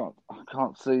 mate. I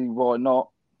can't see why not.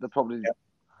 They're going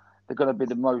to be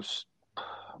the most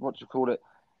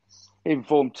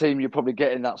informed team you'll probably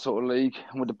get in that sort of league,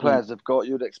 and with the players they've got,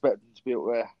 you'd expect them to be up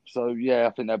there. So yeah, I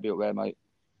think they'll be up there, mate.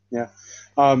 Yeah.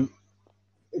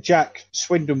 Jack,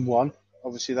 Swindon won.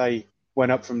 Obviously, they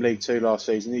went up from League Two last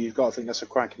season. You've got to think that's a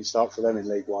cracking start for them in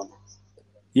League One.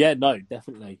 Yeah, no,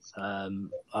 definitely.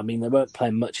 I mean, they weren't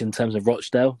playing much in terms of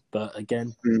Rochdale, but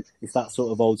again, it's that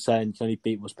sort of old saying, you can only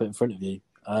beat what's put in front of you.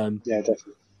 Yeah,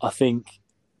 definitely. I think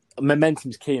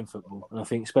momentum's key in football, and I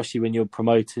think especially when you're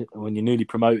newly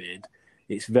promoted,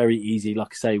 it's very easy, like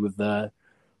I say, with the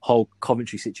whole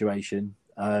Coventry situation,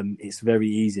 it's very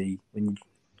easy when you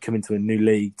come into a new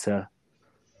league to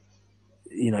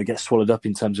get swallowed up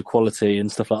in terms of quality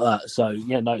and stuff like that. So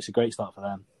yeah, no, it's a great start for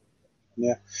them.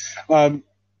 Yeah.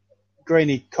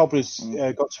 Greeny, Cobblers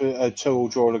got to a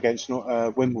 2-2 draw against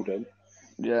Wimbledon.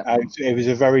 Yeah. It was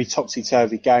a very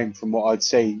topsy-turvy game from what I'd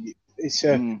seen.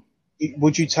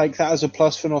 Would you take that as a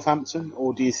plus for Northampton,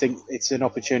 or do you think it's an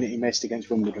opportunity missed against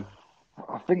Wimbledon?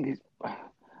 I think I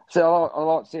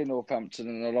like seeing Northampton,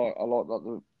 and I like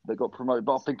that they got promoted,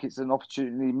 but I think it's an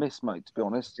opportunity missed, mate, to be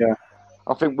honest. Yeah.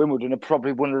 I think Wimbledon are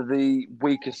probably one of the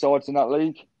weaker sides in that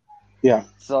league. Yeah.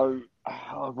 So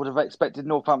I would have expected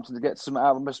Northampton to get some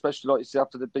out of them, especially like you see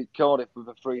after they beat Cardiff with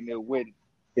a 3-0 win.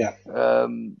 Yeah.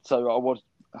 So I was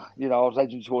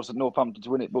edging towards Northampton to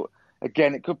win it, but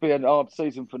again, it could be an hard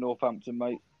season for Northampton,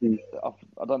 mate.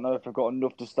 I don't know if they've got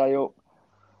enough to stay up.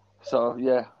 So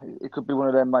yeah, it could be one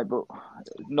of them, mate. But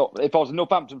not if I was a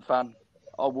Northampton fan,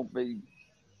 I wouldn't be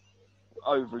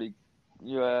overly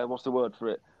what's the word for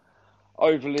it?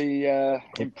 Overly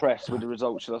impressed with the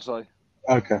results, shall I say?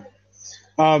 Okay.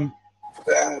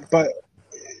 But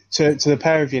to the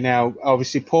pair of you now,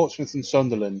 obviously Portsmouth and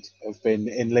Sunderland have been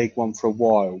in League One for a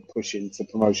while, pushing for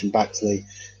promotion back to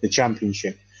the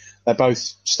Championship. They both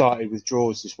started with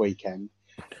draws this weekend.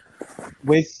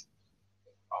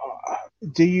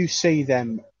 Do you see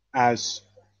them as,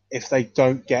 if they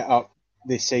don't get up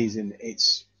this season,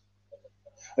 it's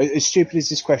as stupid as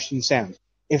this question sounds,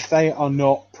 if they are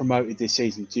not promoted this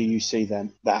season, do you see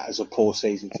that as a poor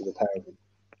season for the pair of them?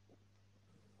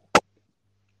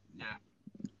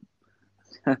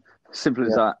 Simple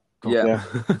as that. Yeah.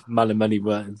 Man of many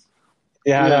words.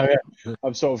 Yeah, I know, yeah.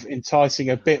 I'm sort of enticing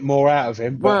a bit more out of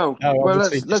him. But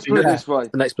let's put it this way.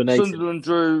 An explanation. Sunderland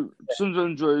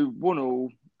drew 1-1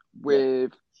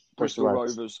 with Bristol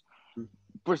Rovers.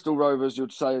 Bristol Rovers,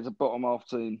 you'd say, is a bottom half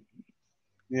team.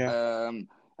 Yeah.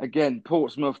 Again,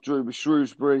 Portsmouth drew with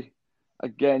Shrewsbury.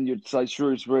 Again, you'd say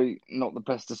Shrewsbury, not the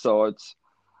best of sides.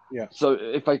 Yeah. So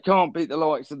if they can't beat the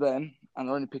likes of them and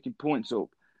they're only picking points up,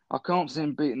 I can't see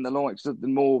them beating the likes of the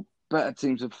more better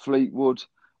teams of Fleetwood,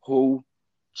 Hull,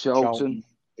 Charlton.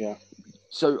 Yeah.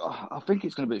 So I think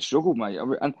it's going to be a struggle, mate.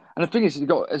 And the thing is, you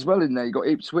got as well in there. You got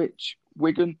Ipswich,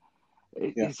 Wigan.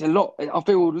 It's a lot. I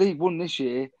feel League One this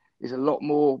year is a lot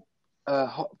more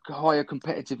higher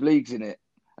competitive leagues in it,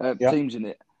 teams in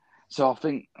it. So I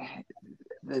think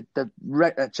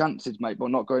the chances, mate, by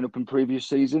not going up in previous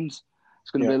seasons,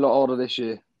 it's going to be a lot harder this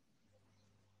year.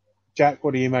 Jack,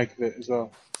 what do you make of it as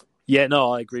well? Yeah,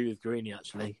 no, I agree with Greeny,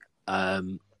 actually.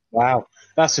 Wow,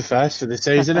 that's a first for the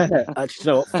season, isn't it? Actually,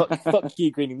 you know what? Fuck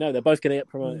you, Greeny. No, they're both going to get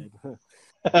promoted.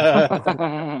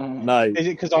 No. Is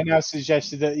it because I now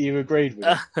suggested that you agreed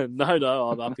with it? No,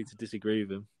 I'm happy to disagree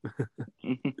with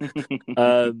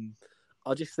him.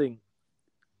 I just think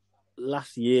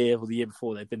last year or the year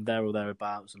before, they've been there or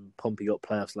thereabouts, and Pompey got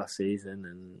playoffs last season,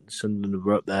 and Sunderland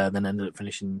were up there, then ended up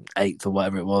finishing 8th or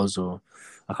whatever it was, or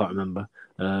I can't remember,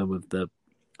 with the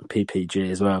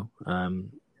PPG as well,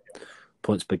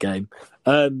 points per game.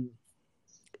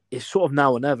 It's sort of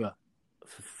now or never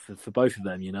for both of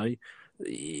them, you know.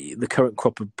 The current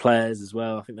crop of players as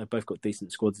well, I think they've both got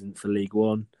decent squads for League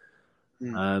One.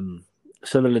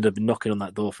 Sunderland have been knocking on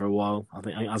that door for a while, I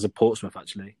think as a Portsmouth,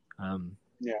 actually.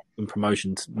 In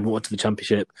promotion to the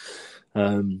Championship.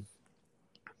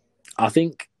 I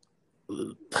think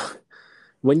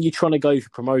when you're trying to go for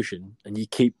promotion and you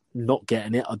keep not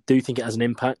getting it, I do think it has an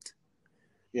impact.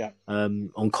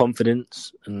 On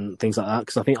confidence and things like that.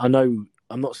 Because I know,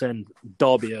 I'm not saying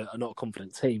Derby are not a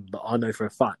confident team, but I know for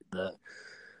a fact that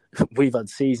we've had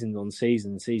season on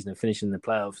season of finishing the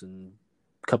playoffs, and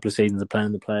a couple of seasons of playing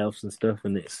in the playoffs and stuff,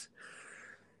 and it's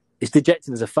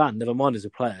dejecting as a fan, never mind as a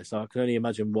player. So I can only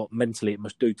imagine what mentally it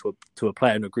must do to a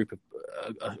player in a group of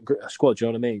a squad. Do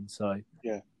you know what I mean? So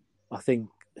I think,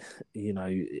 you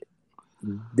know,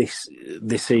 this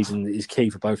season is key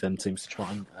for both them teams to try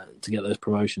and to get those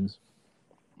promotions.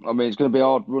 I mean, it's going to be a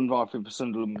hard run, I think, for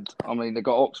Sunderland. I mean, they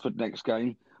got Oxford next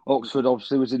game. Oxford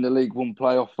obviously was in the League One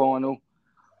playoff final.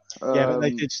 But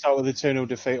they did start with a 2-0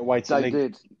 defeat away to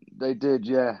League. They did,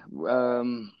 yeah.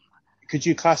 Could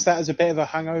you class that as a bit of a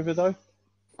hangover, though?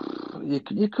 You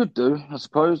could do, I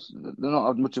suppose. They're not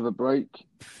had much of a break.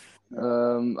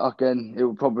 Again, it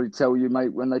will probably tell you,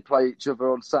 mate, when they play each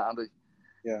other on Saturday.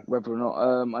 Yeah. Whether or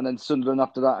not. And then Sunderland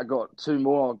after that, I got 2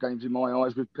 more games in my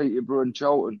eyes with Peterborough and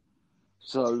Charlton.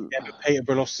 So but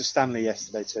Peterborough lost to Stanley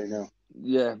yesterday 2-0.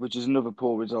 Yeah, which is another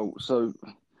poor result. So,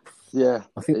 yeah,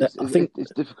 I think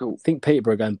it's difficult. I think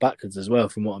Peterborough are going backwards as well,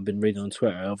 from what I've been reading on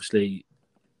Twitter. Obviously,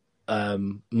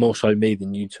 more so me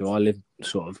than you two. I live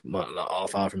sort of like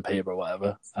half hour from Peterborough, or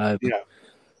whatever. A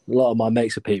lot of my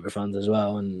mates are Peterborough fans as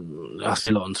well, and I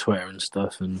see a lot on Twitter and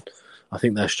stuff, and I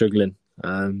think they're struggling.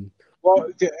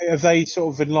 Well, have they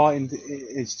sort of enlightened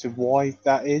as to why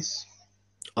that is?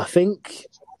 I think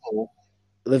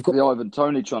they've got the Ivan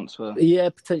Toney transfer. Yeah,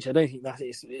 potentially. I don't think that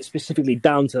is specifically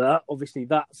down to that. Obviously,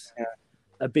 that's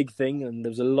a big thing, and there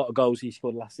was a lot of goals he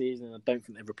scored last season, and I don't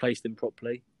think they've replaced him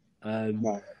properly.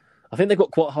 No. I think they've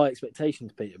got quite high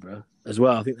expectations, Peterborough, as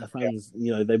well. I think their fans,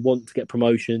 you know, they want to get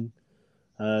promotion.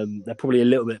 They're probably a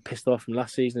little bit pissed off from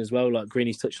last season as well, like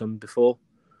Greeny's touched on before.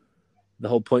 The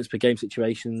whole points per game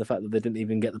situation, the fact that they didn't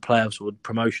even get the playoffs or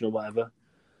promotion or whatever.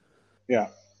 Yeah.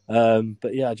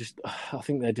 But yeah, I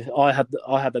think they did. I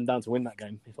had them down to win that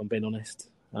game, if I'm being honest.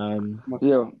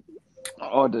 Yeah,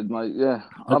 I did, mate. Yeah,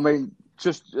 I mean,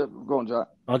 go on, Jack.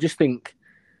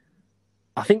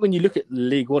 I think when you look at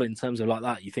League One in terms of like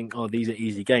that, you think, oh, these are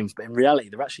easy games, but in reality,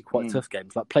 they're actually quite tough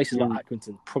games. Like places like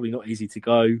Accrington, probably not easy to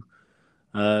go.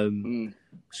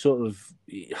 Sort of,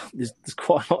 there's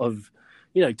quite a lot of,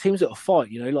 teams that will fight.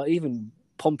 Like even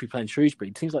Pompey playing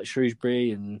Shrewsbury, teams like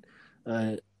Shrewsbury and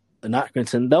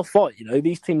Accrington, they'll fight.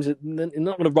 These teams are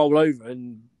not going to roll over,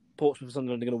 and Portsmouth and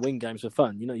Sunderland are going to win games for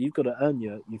fun. You've got to earn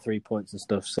your 3 points and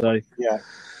stuff. So yeah.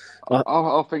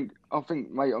 I think,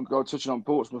 mate, I'm going touching on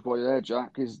Portsmouth while you're there,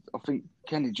 Jack. I think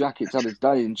Kenny Jackett's had his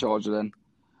day in charge of them.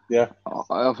 Yeah,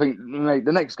 I think, mate,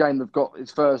 the next game they've got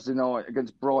is Thursday night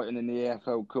against Brighton in the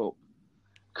EFL Cup.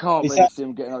 Can't really see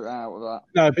them getting out of that.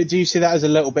 No, but do you see that as a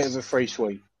little bit of a free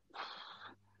sweep?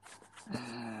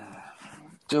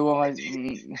 Do I?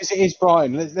 Because it is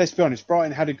Brighton. Let's be honest.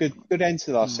 Brighton had a good end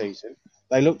to last season.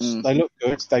 They look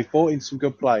good. They've bought in some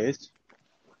good players.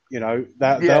 They'll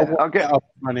get up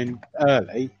and running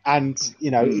early, and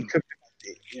it could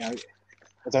be. I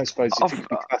don't suppose it could be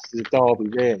classed as a derby,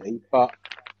 really, but.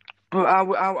 But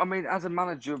I mean, as a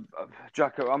manager,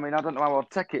 Jacko, I mean, I don't know how I'd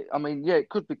take it. I mean, yeah, it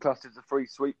could be classed as a free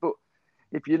sweep, but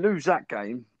if you lose that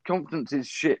game, confidence is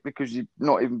shit because you've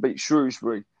not even beat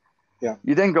Shrewsbury. Yeah.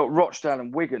 You then got Rochdale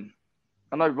and Wigan.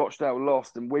 I know Rochdale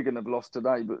lost and Wigan have lost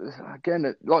today, but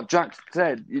again, like Jack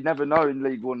said, you never know in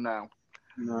League One now.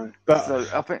 No, but so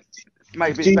I think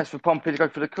maybe it's best for Pompey to go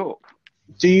for the cup.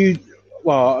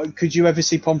 Could you ever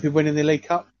see Pompey winning the League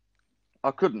Cup? I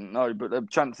couldn't, no, but the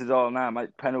chances are now,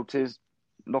 mate, penalties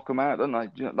knock them out, don't they?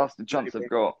 That's the chance they've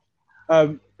got.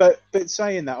 But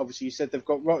saying that, obviously, you said they've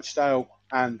got Rochdale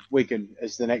and Wigan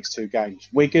as the next two games.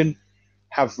 Wigan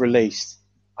have released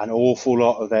an awful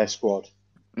lot of their squad.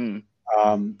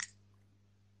 Are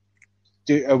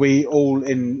we all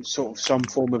in sort of some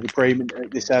form of agreement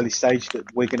at this early stage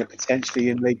that we're going to potentially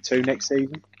in League Two next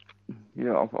season?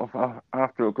 Yeah, I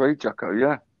have to agree, Jacko,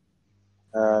 yeah.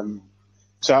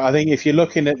 So I think if you're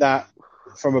looking at that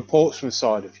from a Portsmouth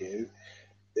side of view,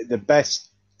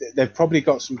 they've probably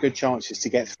got some good chances to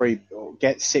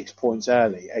get 6 points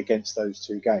early against those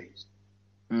two games.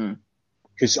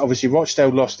 Because obviously Rochdale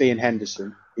lost Ian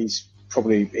Henderson. He's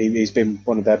been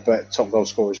one of their top goal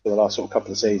scorers for the last sort of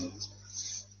couple of seasons.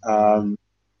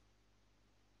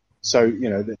 So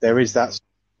there is that.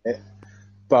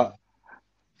 But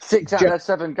 6 out of their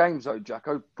 7 games though,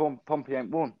 Jacko, Pompey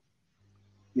ain't won.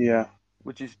 Yeah.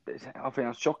 Which is, I think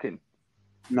that's shocking.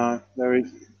 No, there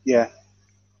is, yeah.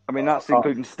 I mean, that's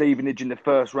including Stevenage in the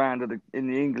first round in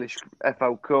the English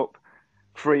FL Cup,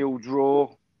 3-3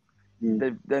 draw.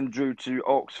 They then drew to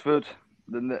Oxford,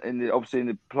 obviously in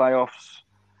the playoffs.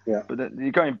 Yeah. But then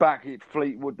you're going back at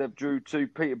Fleetwood, they've drew to,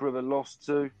 Peterborough they lost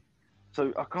to.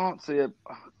 So I can't see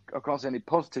any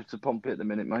positives to Pompey at the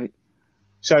minute, mate.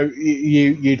 So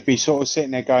you'd be sort of sitting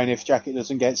there going, if Jackett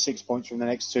doesn't get 6 points from the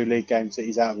next 2 league games, that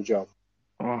he's out of a job.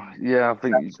 Oh, yeah, I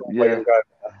think,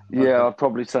 yeah, I'd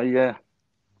probably say, yeah.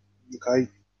 Okay.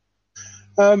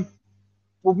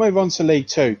 We'll move on to League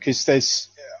Two because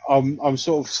I'm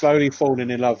sort of slowly falling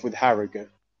in love with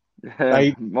Harrogate.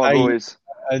 Yeah, my boys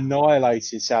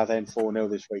annihilated Southend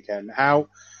 4-0 this weekend. How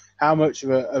much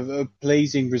of a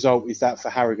pleasing result is that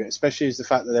for Harrogate, especially as the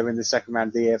fact that they're in the second round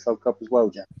of the EFL Cup as well,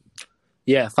 Jack?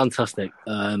 Yeah, fantastic.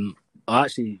 I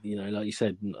actually, like you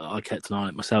said, I kept an eye on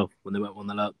it myself when they went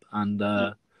 1-0 up, and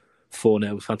 4-0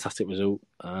 was a fantastic result.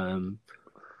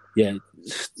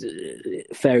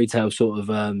 Fairy tale sort of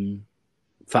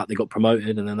fact they got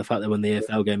promoted, and then the fact they won the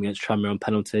EFL game against Tranmere on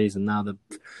penalties, and now they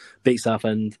beat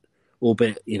Southend,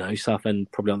 albeit,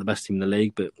 Southend probably aren't the best team in the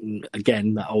league, but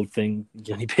again, that old thing,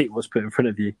 you only beat what's put in front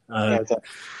of you. And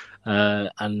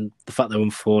the fact they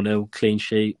won 4-0, clean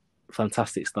sheet,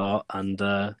 fantastic start, and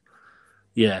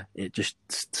it just,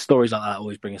 stories like that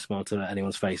always bring a smile to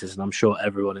anyone's faces, and I'm sure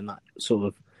everyone in that sort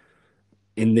of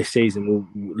in this season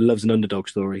loves an underdog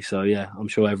story. So yeah, I'm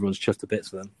sure everyone's chuffed to bits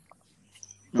for them.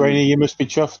 Greeny, you must be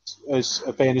chuffed as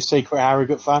being a secret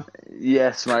Harrogate fan.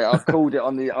 Yes, mate. I called it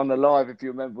on the live. If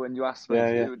you remember when you asked me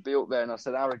if it would be up there, and I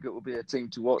said Harrogate will be a team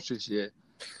to watch this year.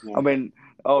 Yeah. I mean,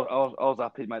 I was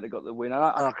happy, mate. They got the win, and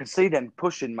I can see them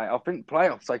pushing, mate. I think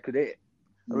playoffs they could hit.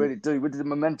 I really do. With the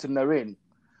momentum they're in.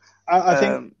 I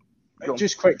think,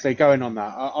 just quickly going on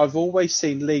that, I've always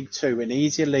seen League Two an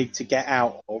easier league to get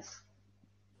out of,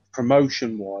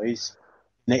 promotion-wise,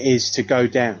 than it is to go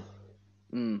down.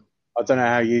 I don't know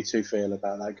how you two feel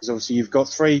about that, because obviously you've got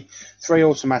three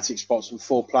automatic spots and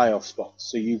 4 playoff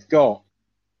spots. So you've got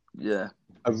to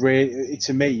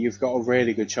me, you've got a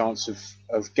really good chance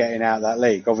of getting out of that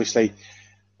league. Obviously,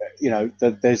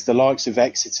 there's the likes of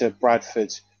Exeter,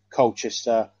 Bradford,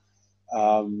 Colchester,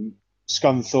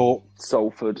 Scunthorpe,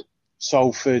 Salford.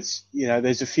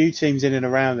 There's a few teams in and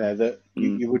around there that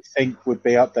you would think would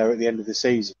be up there at the end of the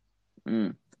season.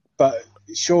 But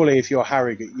surely if you're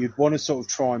Harrogate, you'd want to sort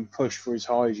of try and push for as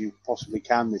high as you possibly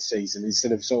can this season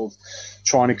instead of sort of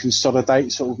trying to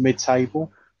consolidate sort of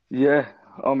mid-table. Yeah,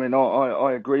 I mean,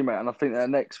 I agree, mate, and I think their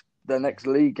next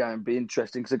league game would be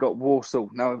interesting because they've got Walsall.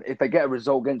 Now, if they get a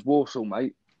result against Walsall,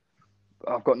 mate,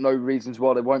 I've got no reasons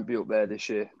why they won't be up there this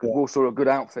year because Walsall are a good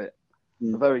outfit,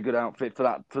 a very good outfit for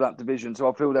that division. So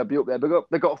I feel they'll be up there.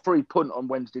 They've got a free punt on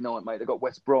Wednesday night, mate. They've got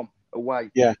West Brom away,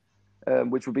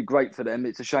 which would be great for them.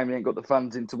 It's a shame they ain't got the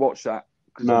fans in to watch that.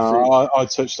 No, I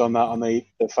touched on that on the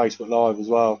Facebook Live as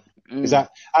well. Is that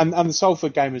and the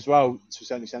Salford game as well to a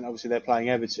certain extent? Obviously, they're playing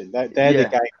Everton. They're the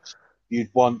games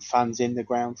you'd want fans in the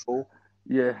ground for.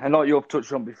 Yeah, and like you've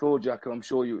touched on before, Jack, I'm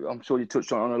sure you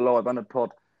touched on a live and a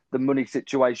pod. The money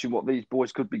situation, what these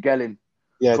boys could be getting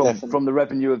from the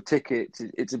revenue of tickets,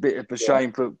 it's a bit of a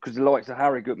shame because the likes of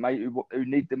Harrogate, mate, who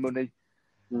need the money.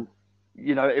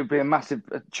 You know, it would be a massive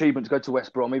achievement to go to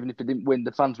West Brom, even if they didn't win.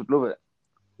 The fans would love it.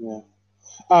 Yeah.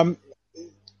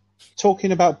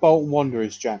 Talking about Bolton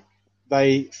Wanderers, Jack,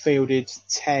 they fielded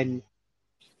 10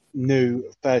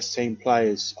 new first-team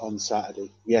players on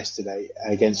yesterday,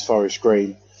 against Forest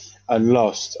Green, and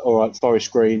lost. All right,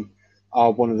 Forest Green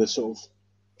are one of the sort of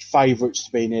favourites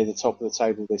to be near the top of the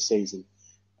table this season.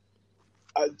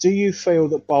 Do you feel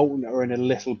that Bolton are in a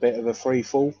little bit of a free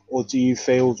fall, or do you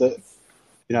feel that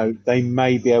they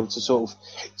may be able to sort of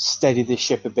steady the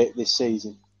ship a bit this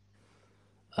season?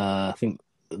 I think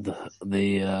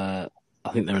I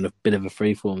think they're in a bit of a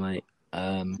free fall, mate.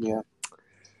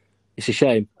 It's a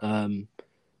shame.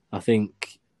 I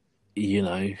think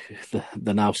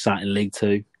they're now sat in League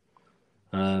Two.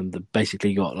 They've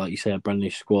basically got, like you say, a brand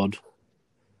new squad.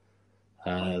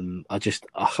 I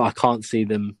can't see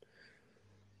them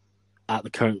at the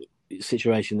current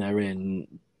situation they're in.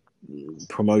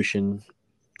 Promotion,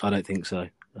 I don't think so.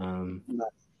 No.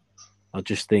 I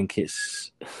just think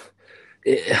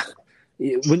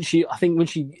once you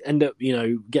end up,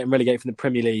 getting relegated from the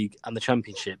Premier League and the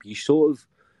Championship, you sort of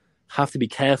have to be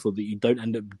careful that you don't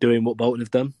end up doing what Bolton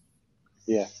have done.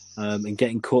 Yeah. And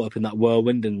getting caught up in that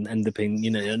whirlwind and end up in,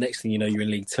 the next thing you know, you're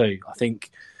in League Two. I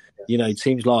think,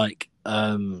 teams like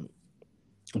Blackpool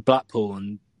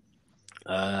and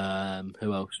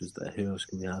who else was there? Who else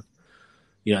can we have?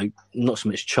 Not so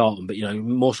much Charlton, but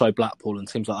more so Blackpool and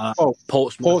teams like that. Oh,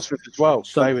 Portsmouth as well.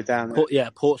 They were down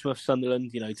there. Portsmouth,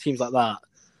 Sunderland. Teams like that.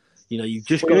 You've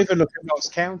just got. Even look at Notts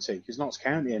County, because Notts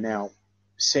County are now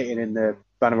sitting in the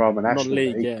Panorama National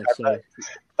League. Yeah, so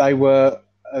they were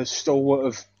a stalwart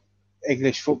of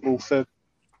English football for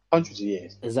hundreds of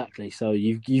years. Exactly. So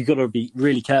you've got to be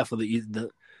really careful that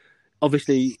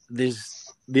obviously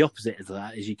there's the opposite of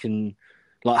that is you can.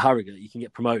 Like Harrogate, you can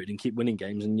get promoted and keep winning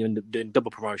games and you end up doing double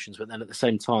promotions. But then at the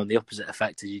same time, the opposite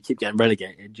effect is you keep getting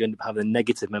relegated. You end up having a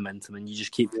negative momentum and you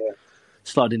just keep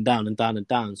sliding down and down and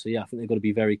down. So, I think they've got to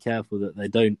be very careful that they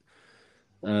don't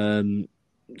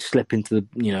slip into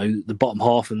the bottom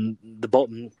half and the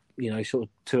bottom, sort of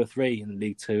 2 or 3 in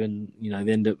League Two and,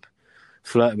 they end up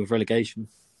flirting with relegation.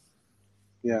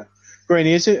 Yeah.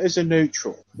 Greeny, as a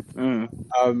neutral,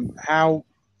 how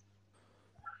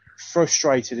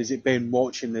frustrated has it been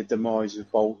watching the demise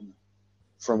of Bolton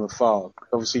from afar?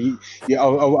 Obviously,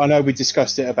 I know we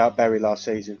discussed it about Bury last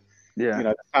season. Yeah,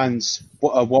 the fans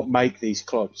what make these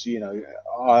clubs.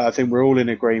 I think we're all in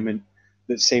agreement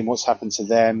that seeing what's happened to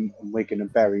them and Wigan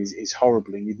and Bury is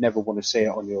horrible, and you'd never want to see it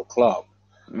on your club.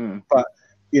 But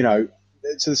to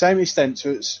the same extent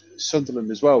to Sunderland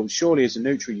as well. Surely, as a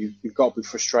neutral, you've got to be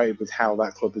frustrated with how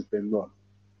that club has been run.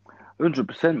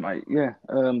 100%, mate. Yeah,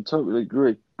 totally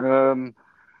agree. As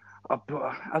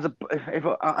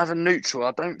a neutral,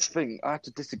 I don't think I have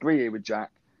to disagree here with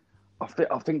Jack.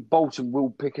 I think Bolton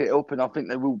will pick it up, and I think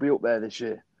they will be up there this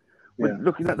year. Yeah.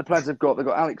 Looking at the players they've got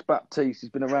Alex Baptiste. He's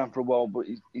been around for a while, but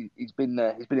he's been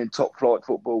there. He's been in top flight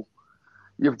football.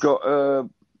 You've got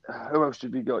who else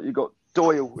have you got? You've got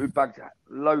Doyle, who bagged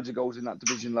loads of goals in that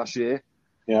division last year.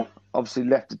 Yeah, obviously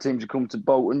left the team to come to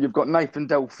Bolton. You've got Nathan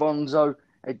Delfonso.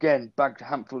 Again, bagged a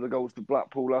handful of goals for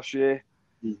Blackpool last year.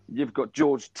 You've got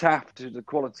George Taft, who's a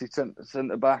quality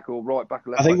centre back or right back.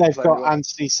 I think they've got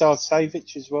Anthony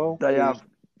Sarcevic as well. They have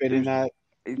been in there.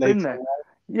 He's been there.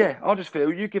 Yeah, I just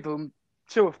feel you give them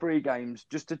 2 or 3 games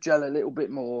just to gel a little bit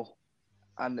more,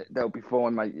 and they'll be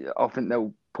fine, mate. I think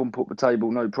they'll pump up the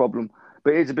table, no problem.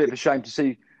 But it's a bit of a shame to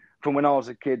see. From when I was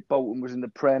a kid, Bolton was in the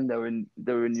Prem. They were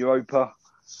in Europa.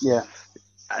 Yeah,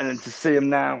 and then to see them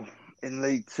now in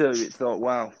League Two, it's like,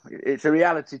 wow. It's a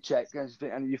reality check.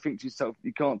 And you think to yourself,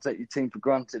 you can't take your team for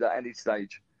granted at any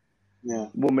stage. Yeah.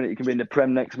 1 minute you can be in the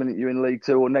Prem, next minute you're in League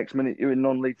Two, or next minute you're in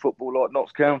non-league football like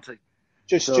Notts County.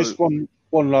 Just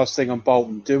one last thing on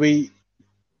Bolton.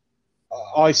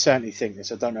 I certainly think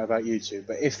this. I don't know about you two,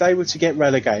 but if they were to get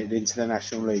relegated into the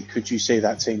National League, could you see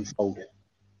that team folding?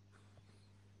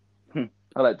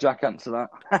 I'll let Jack answer that.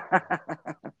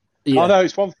 Yeah. I know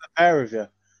it's one for the pair of you.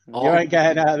 You ain't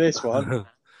getting out of this one.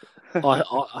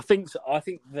 I think so. I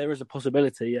think there is a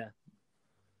possibility, yeah.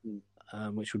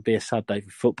 Which would be a sad day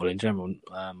for football in general.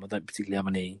 I don't particularly have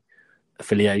any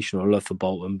affiliation or love for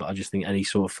Bolton, but I just think any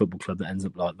sort of football club that ends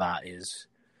up like that is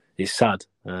sad,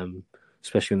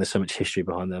 especially when there's so much history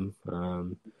behind them.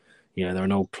 They're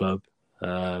an old club,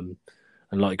 and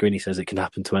like Greeny says, it can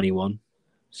happen to anyone.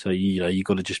 So you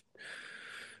got to just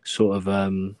sort of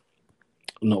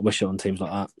not wish it on teams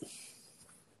like that.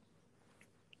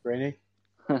 Greeny?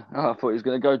 I thought he was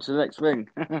going to go to the next ring.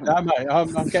 No, mate,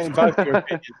 I'm getting both your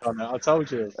opinions on it. I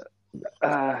told you.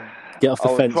 Get off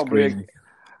the fence, Greeny.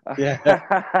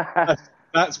 Yeah,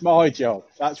 that's my job.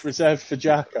 That's reserved for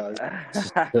Jacko.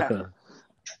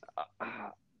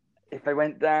 If they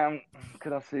went down,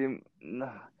 could I see him?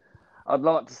 No. I'd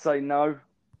like to say no,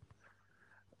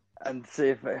 and see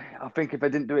if I think if they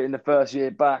didn't do it in the first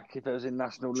year back, if it was in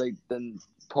National League, then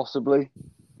possibly.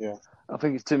 Yeah, I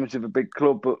think it's too much of a big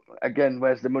club. But again,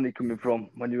 where's the money coming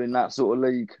from when you're in that sort of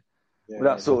league, with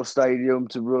that sort of stadium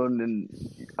to run? And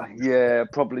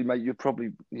probably, mate, you'd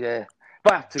probably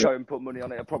If I have to go and put money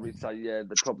on it, I'd probably say,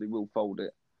 they probably will fold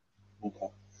it. Okay.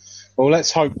 Well,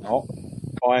 let's hope not,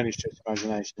 by any stretch of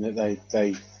imagination, that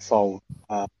they fold,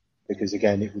 because,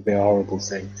 again, it would be a horrible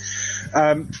thing.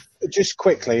 Just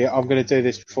quickly, I'm going to do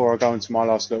this before I go into my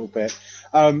last little bit.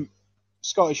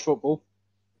 Scottish football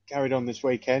carried on this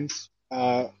weekend.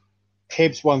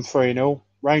 Hibs won 3-0.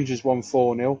 Rangers won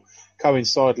 4-0.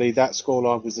 Coincidentally, that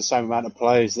scoreline was the same amount of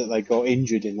players that they got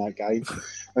injured in that game.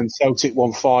 And Celtic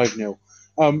won 5-0.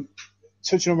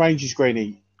 Touching on Rangers,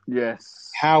 Greeny. Yes.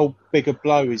 How big a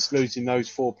blow is losing those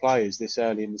 4 players this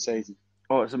early in the season?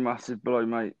 Oh, it's a massive blow,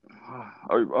 mate.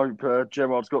 I hope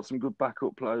Gerrard's got some good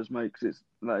backup players, mate, because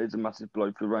that is a massive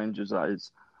blow for the Rangers, that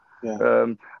is. Yeah.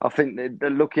 I think they're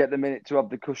lucky at the minute to have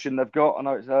the cushion they've got. I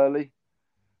know it's early,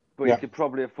 but you could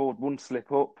probably afford one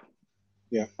slip up.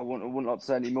 Yeah. I wouldn't like to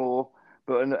say any more.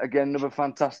 But again, another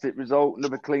fantastic result,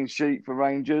 another clean sheet for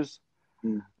Rangers.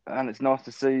 And it's nice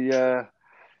to see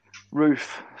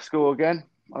Roof score again.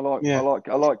 I like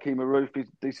Kemar Roof. He's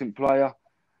a decent player.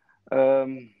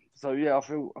 I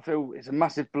feel it's a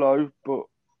massive blow, but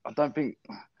I don't think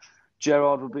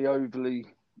Gerrard would be overly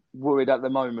worried at the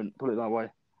moment. Put it that way.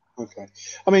 Okay.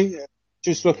 I mean,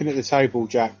 just looking at the table,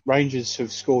 Jack, Rangers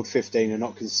have scored 15 and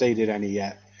not conceded any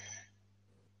yet.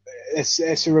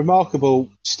 It's a remarkable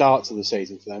start to the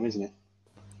season for them, isn't it?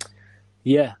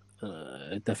 Yeah,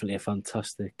 definitely a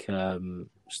fantastic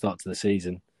start to the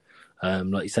season.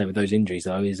 Like you say, with those injuries,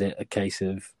 though, is it a case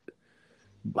of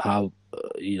how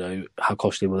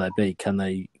costly will they be? Can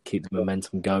they keep the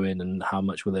momentum going, and how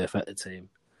much will they affect the team?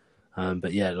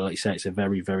 But yeah, like you say, it's a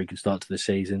very, very good start to the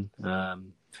season.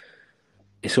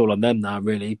 It's all on them now,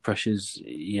 really. Pressure's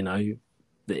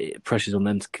on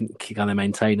them to can they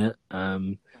maintain it,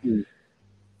 and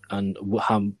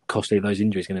how costly are those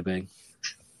injuries going to be?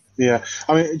 Yeah,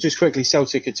 I mean, just quickly,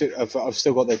 Celtic have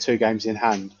still got their 2 games in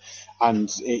hand, and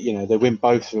they win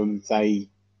both of them. They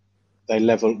go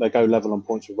level on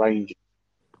points with Rangers.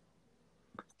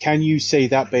 Can you see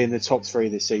that being the top 3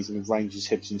 this season of Rangers,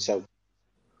 Hibs, and Celtic?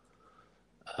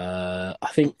 I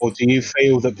think. Or do you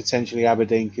feel that potentially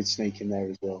Aberdeen could sneak in there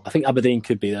as well? I think Aberdeen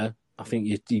could be there. I think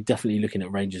you're definitely looking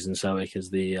at Rangers and Celtic as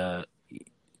the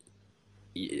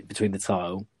between the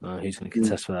title. Who's going to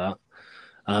contest for that?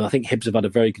 I think Hibs have had a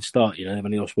very good start. They've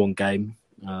only lost 1 game.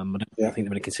 I think they've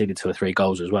only conceded 2 or 3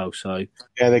 goals as well. So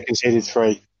they conceded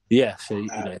 3. Yeah, so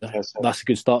that's a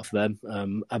good start for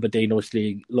them. Aberdeen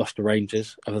obviously lost to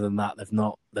Rangers. Other than that, they've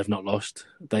not lost.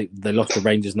 They lost to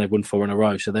Rangers and they've won 4 in a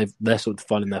row. So they're sort of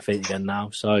finding their feet again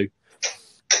now. So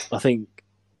I think,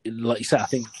 like you said, I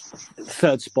think the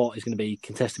 3rd spot is going to be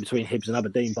contested between Hibs and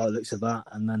Aberdeen by the looks of that,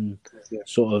 and then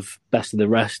sort of best of the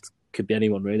rest could be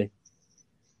anyone really.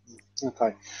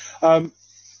 Okay. Well,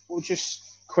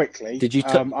 just quickly, did you?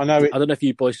 I don't know if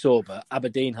you boys saw, but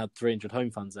Aberdeen had 300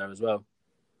 home fans there as well.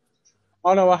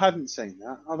 Oh, no, I hadn't seen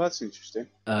that. Oh, that's interesting.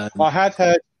 I had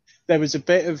heard there was a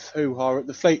bit of hoo-ha at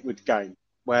the Fleetwood game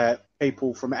where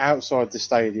people from outside the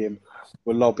stadium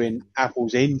were lobbing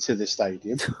apples into the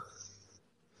stadium.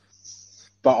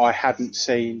 But I hadn't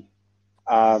seen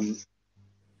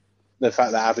the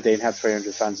fact that Aberdeen had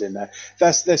 300 fans in there.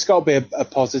 There's got to be a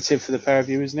positive for the pair of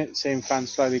you, isn't it? Seeing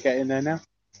fans slowly get in there now?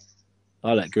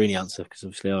 I'll let Greeny answer because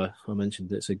obviously I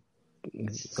mentioned it, so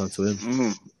go to him.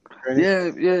 Mm-hmm.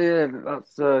 Yeah,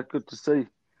 that's good to see.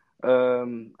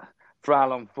 For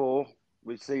Alan 4,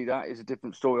 we see that. It's a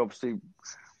different story, obviously,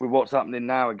 with what's happening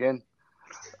now again.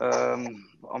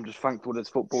 I'm just thankful there's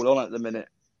football on at the minute.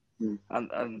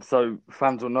 And so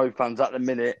fans or no fans at the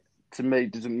minute, to me,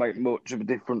 doesn't make much of a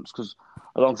difference, because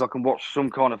as long as I can watch some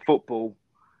kind of football,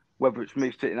 whether it's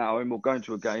me sitting at home or going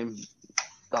to a game,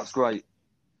 that's great.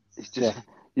 It's just,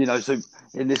 so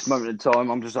in this moment in time,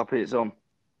 I'm just happy it's on.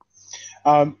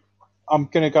 I'm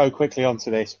going to go quickly onto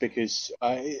this because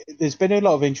there's been a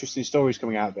lot of interesting stories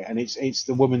coming out of it, and it's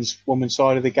the women's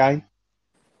side of the game.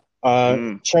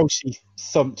 Chelsea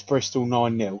thumped Bristol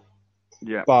 9-0.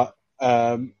 Yeah. But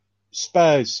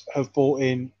Spurs have brought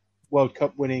in World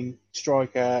Cup winning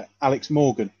striker Alex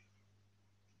Morgan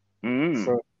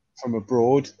from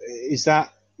abroad. Is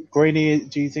that, Greeny,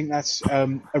 do you think that's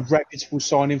a reputable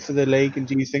signing for the league, and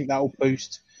do you think that will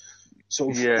boost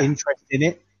sort of interest in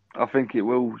it? I think it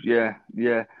will, yeah.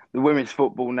 The women's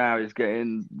football now is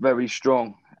getting very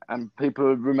strong, and people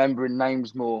are remembering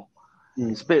names more.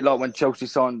 It's a bit like when Chelsea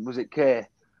signed, was it Kerr?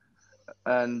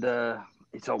 And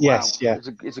it's wow,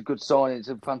 it's a good sign. It's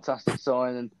a fantastic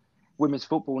sign, and women's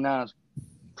football now is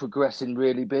progressing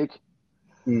really big.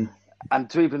 And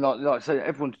to even like I say,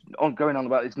 everyone's going on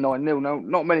about this 9-0. No,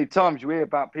 not many times you hear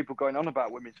about people going on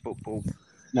about women's football.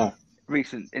 No.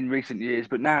 In recent years,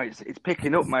 but now it's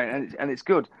picking up, mate, and it's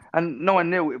good. And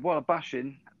 9-0, it was a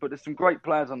bashing, but there's some great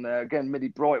players on there. Again, Millie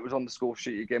Bright was on the score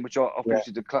sheet again, which I think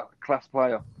she's a class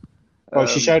player. Well,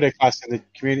 she showed her class in the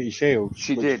Community Shield.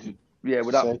 She did,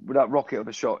 with that rocket of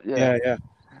a shot. Yeah.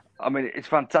 I mean, it's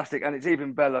fantastic, and it's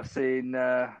even better seeing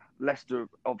Leicester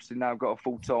obviously now got a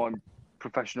full-time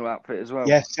professional outfit as well.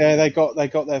 Yes, they got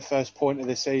their first point of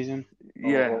the season.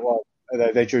 Yeah.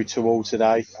 They drew 2-2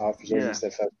 today. I presume it's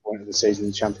their first point of the season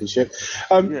in the Championship.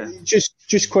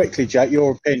 Just quickly, Jack,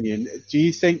 your opinion. Do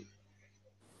you think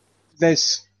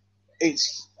there's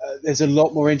a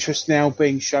lot more interest now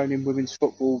being shown in women's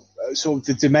football, sort of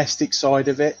the domestic side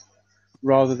of it,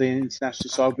 rather than the international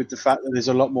side, with the fact that there's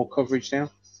a lot more coverage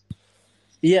now?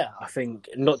 Yeah, I think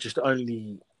not just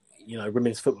only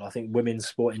women's football. I think women's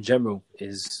sport in general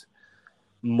is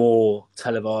more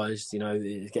televised.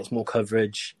 It gets more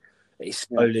coverage. It's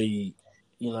slowly,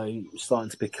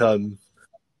 starting to become,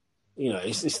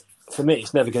 it's for me,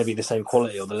 it's never going to be the same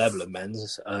quality or the level of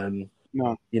men's.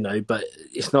 No. But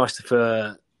it's nice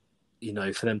for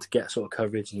them to get sort of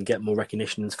coverage and get more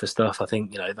recognition for stuff. I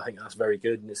think that's very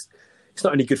good, and it's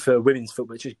not only good for women's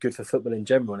football, it's just good for football in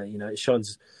general. And it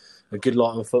shines a good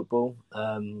light on football.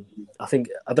 I don't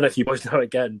know if you boys know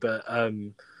again, but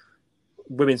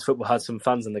women's football had some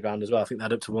fans on the ground as well. I think they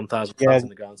had up to 1,000 fans on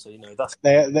the ground. So that's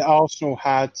the Arsenal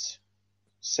had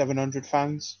 700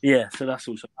 fans. Yeah, so that's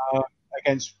also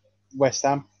against West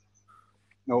Ham.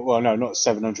 No, not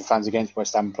 700 fans against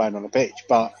West Ham playing on a pitch,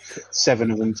 but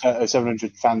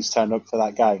 700 fans turned up for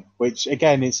that game, which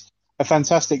again is a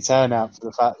fantastic turnout for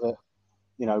the fact that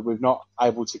we're not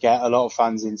able to get a lot of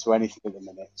fans into anything at the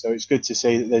minute. So it's good to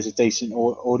see that there's a decent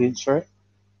audience for it.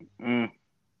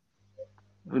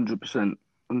 100%.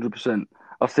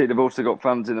 I see they've also got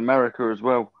fans in America as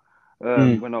well.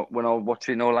 When I was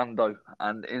watching Orlando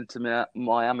and Inter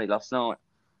Miami last night,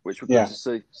 which was good to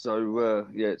see. So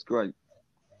it's great.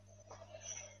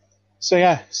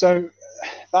 So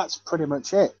that's pretty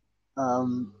much it.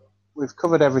 We've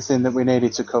covered everything that we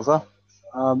needed to cover.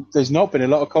 There's not been a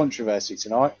lot of controversy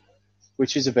tonight,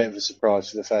 which is a bit of a surprise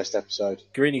for the first episode.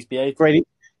 Greeny's behaved.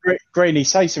 Greeny,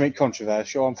 say something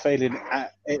controversial. I'm feeling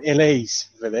ill ease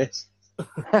for this.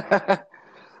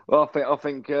 Well, I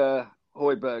think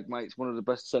Højbjerg, mate's one of the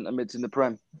best centre mids in the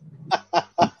Prem.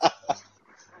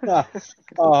 I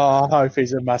hope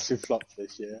he's a massive flop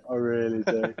this year. I really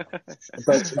do.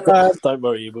 But, don't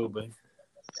worry, you will be.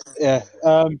 Yeah.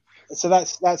 So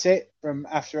that's it from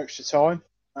After Extra Time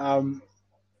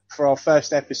for our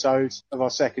first episode of our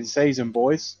second season,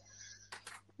 boys.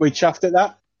 We chuffed at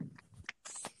that.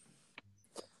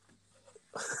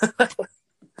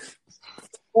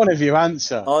 One of you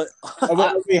answer. I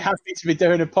would be happy to be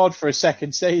doing a pod for a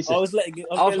second season. I was going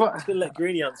to let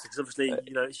Greeny answer because obviously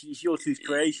it's your two's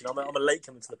creation. I'm a late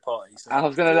coming to the party. So. I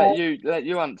was going to let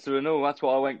you answer and all. That's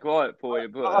why I went quiet for you.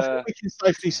 But I think we can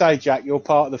safely say, Jack, you're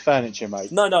part of the furniture,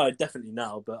 mate. No, definitely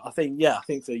now. But I think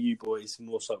for you boys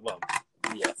more so. Well,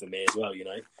 for me as well.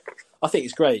 I think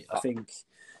it's great. I think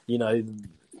the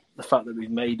fact that we've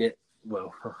made it.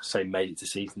 Well, I say made it to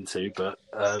season 2, but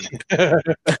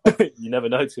you never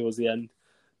know towards the end.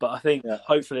 But I think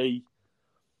hopefully,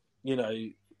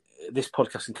 this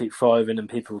podcast can keep thriving and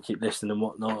people will keep listening and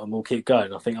whatnot, and we'll keep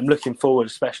going. I think I'm looking forward,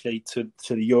 especially to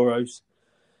the Euros.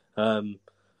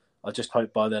 I just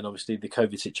hope by then, obviously, the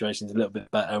COVID situation is a little bit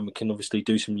better, and we can obviously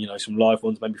do some, some live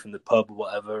ones, maybe from the pub or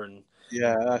whatever. And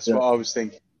yeah, that's what I was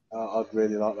thinking. I'd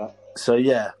really like that. So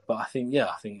but I think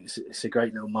it's a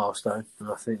great little milestone, and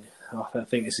I think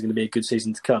this is going to be a good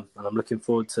season to come, and I'm looking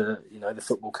forward to the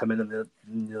football coming and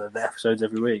the episodes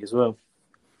every week as well.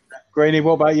 Greeny,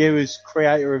 what about you as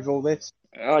creator of all this?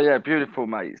 Oh yeah, beautiful,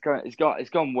 mate. It's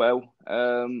gone well.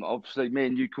 Obviously, me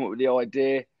and you come up with the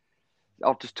idea.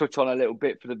 I'll just touch on a little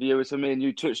bit for the viewers. So me and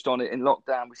you touched on it in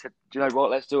lockdown. We said, do you know what?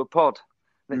 Let's do a pod.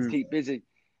 Let's keep busy.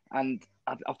 And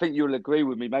I think you'll agree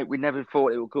with me, mate. We never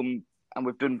thought it would come, and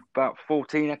we've done about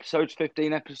 15 episodes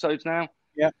now.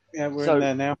 Yeah, we're in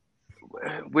there now.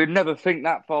 We'd never think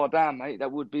that far down, mate.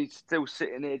 That would be still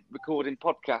sitting here recording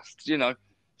podcasts,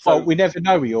 So, we never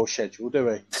know with your schedule, do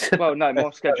we? Well, no,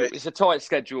 my schedule. It's a tight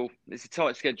schedule. But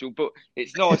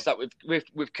it's nice that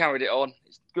we've carried it on.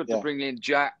 It's good to bring in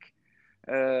Jack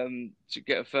to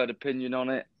get a third opinion on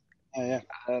it. Mate,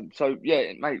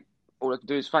 all I can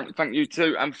do is thank you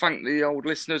too, and thank the old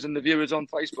listeners and the viewers on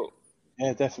Facebook.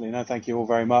 Yeah, definitely. No, thank you all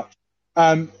very much.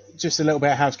 Just a little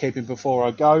bit of housekeeping before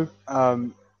I go.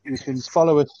 You can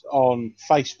follow us on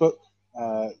Facebook.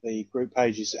 The group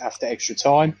page is After Extra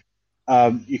Time.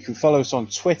 You can follow us on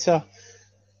Twitter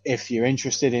if you're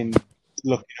interested in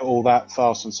looking at all that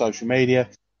fast on social media.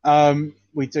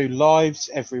 We do lives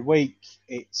every week.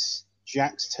 It's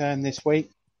Jack's turn this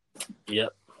week.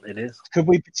 Yep, it is. Could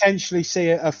we potentially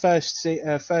see a first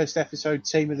episode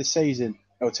team of the season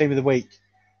or team of the week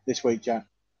this week, Jack?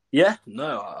 Yeah,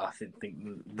 no, I think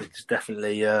it's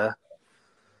definitely a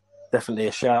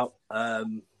shout. I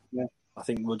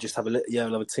think we'll just have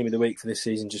we'll have a team of the week for this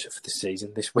season,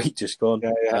 this week just gone.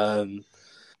 Yeah.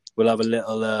 We'll have a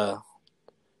little a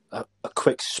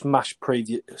quick smash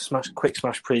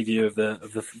preview of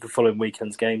the following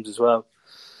weekend's games as well.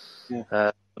 Yeah.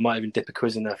 I might even dip a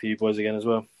quiz in there for you boys again as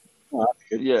well. Oh,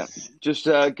 yeah, just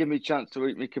give me a chance to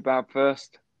eat my kebab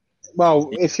first. Well,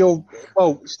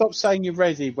 stop saying you're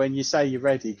ready when you say you're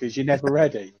ready, because you're never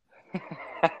ready.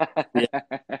 Yeah.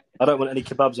 I don't want any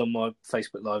kebabs on my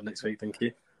Facebook Live next week, thank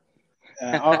you.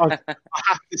 I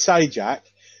have to say, Jack,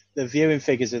 the viewing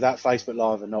figures of that Facebook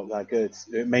Live are not that good.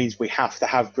 It means we have to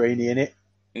have Greeny in it.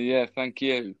 Yeah, thank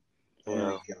you.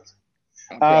 Yeah.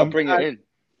 I'll bring it in.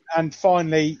 And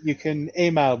finally, you can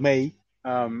email me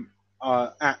at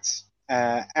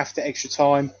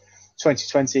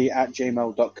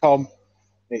afterextratime2020@gmail.com.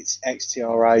 It's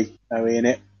XTRA, no E in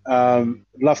it.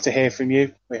 Love to hear from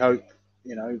you. We hope,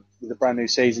 with a brand new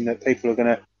season, that people are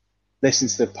going to listen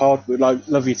to the pod. We'd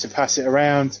love you to pass it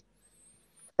around.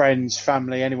 Friends,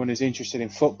 family, anyone who's interested in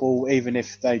football, even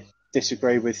if they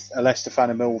disagree with a Leicester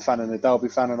fan, a Millwall fan and a Derby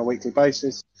fan on a weekly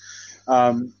basis.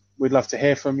 We'd love to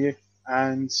hear from you.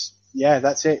 And yeah,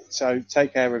 that's it. So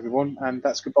take care, everyone. And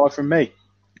that's goodbye from me.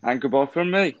 And goodbye from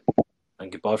me.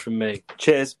 And goodbye from me.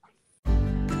 Cheers.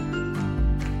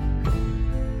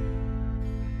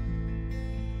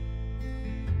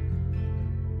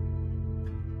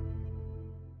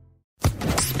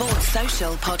 Sports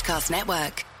Social Podcast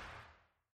Network.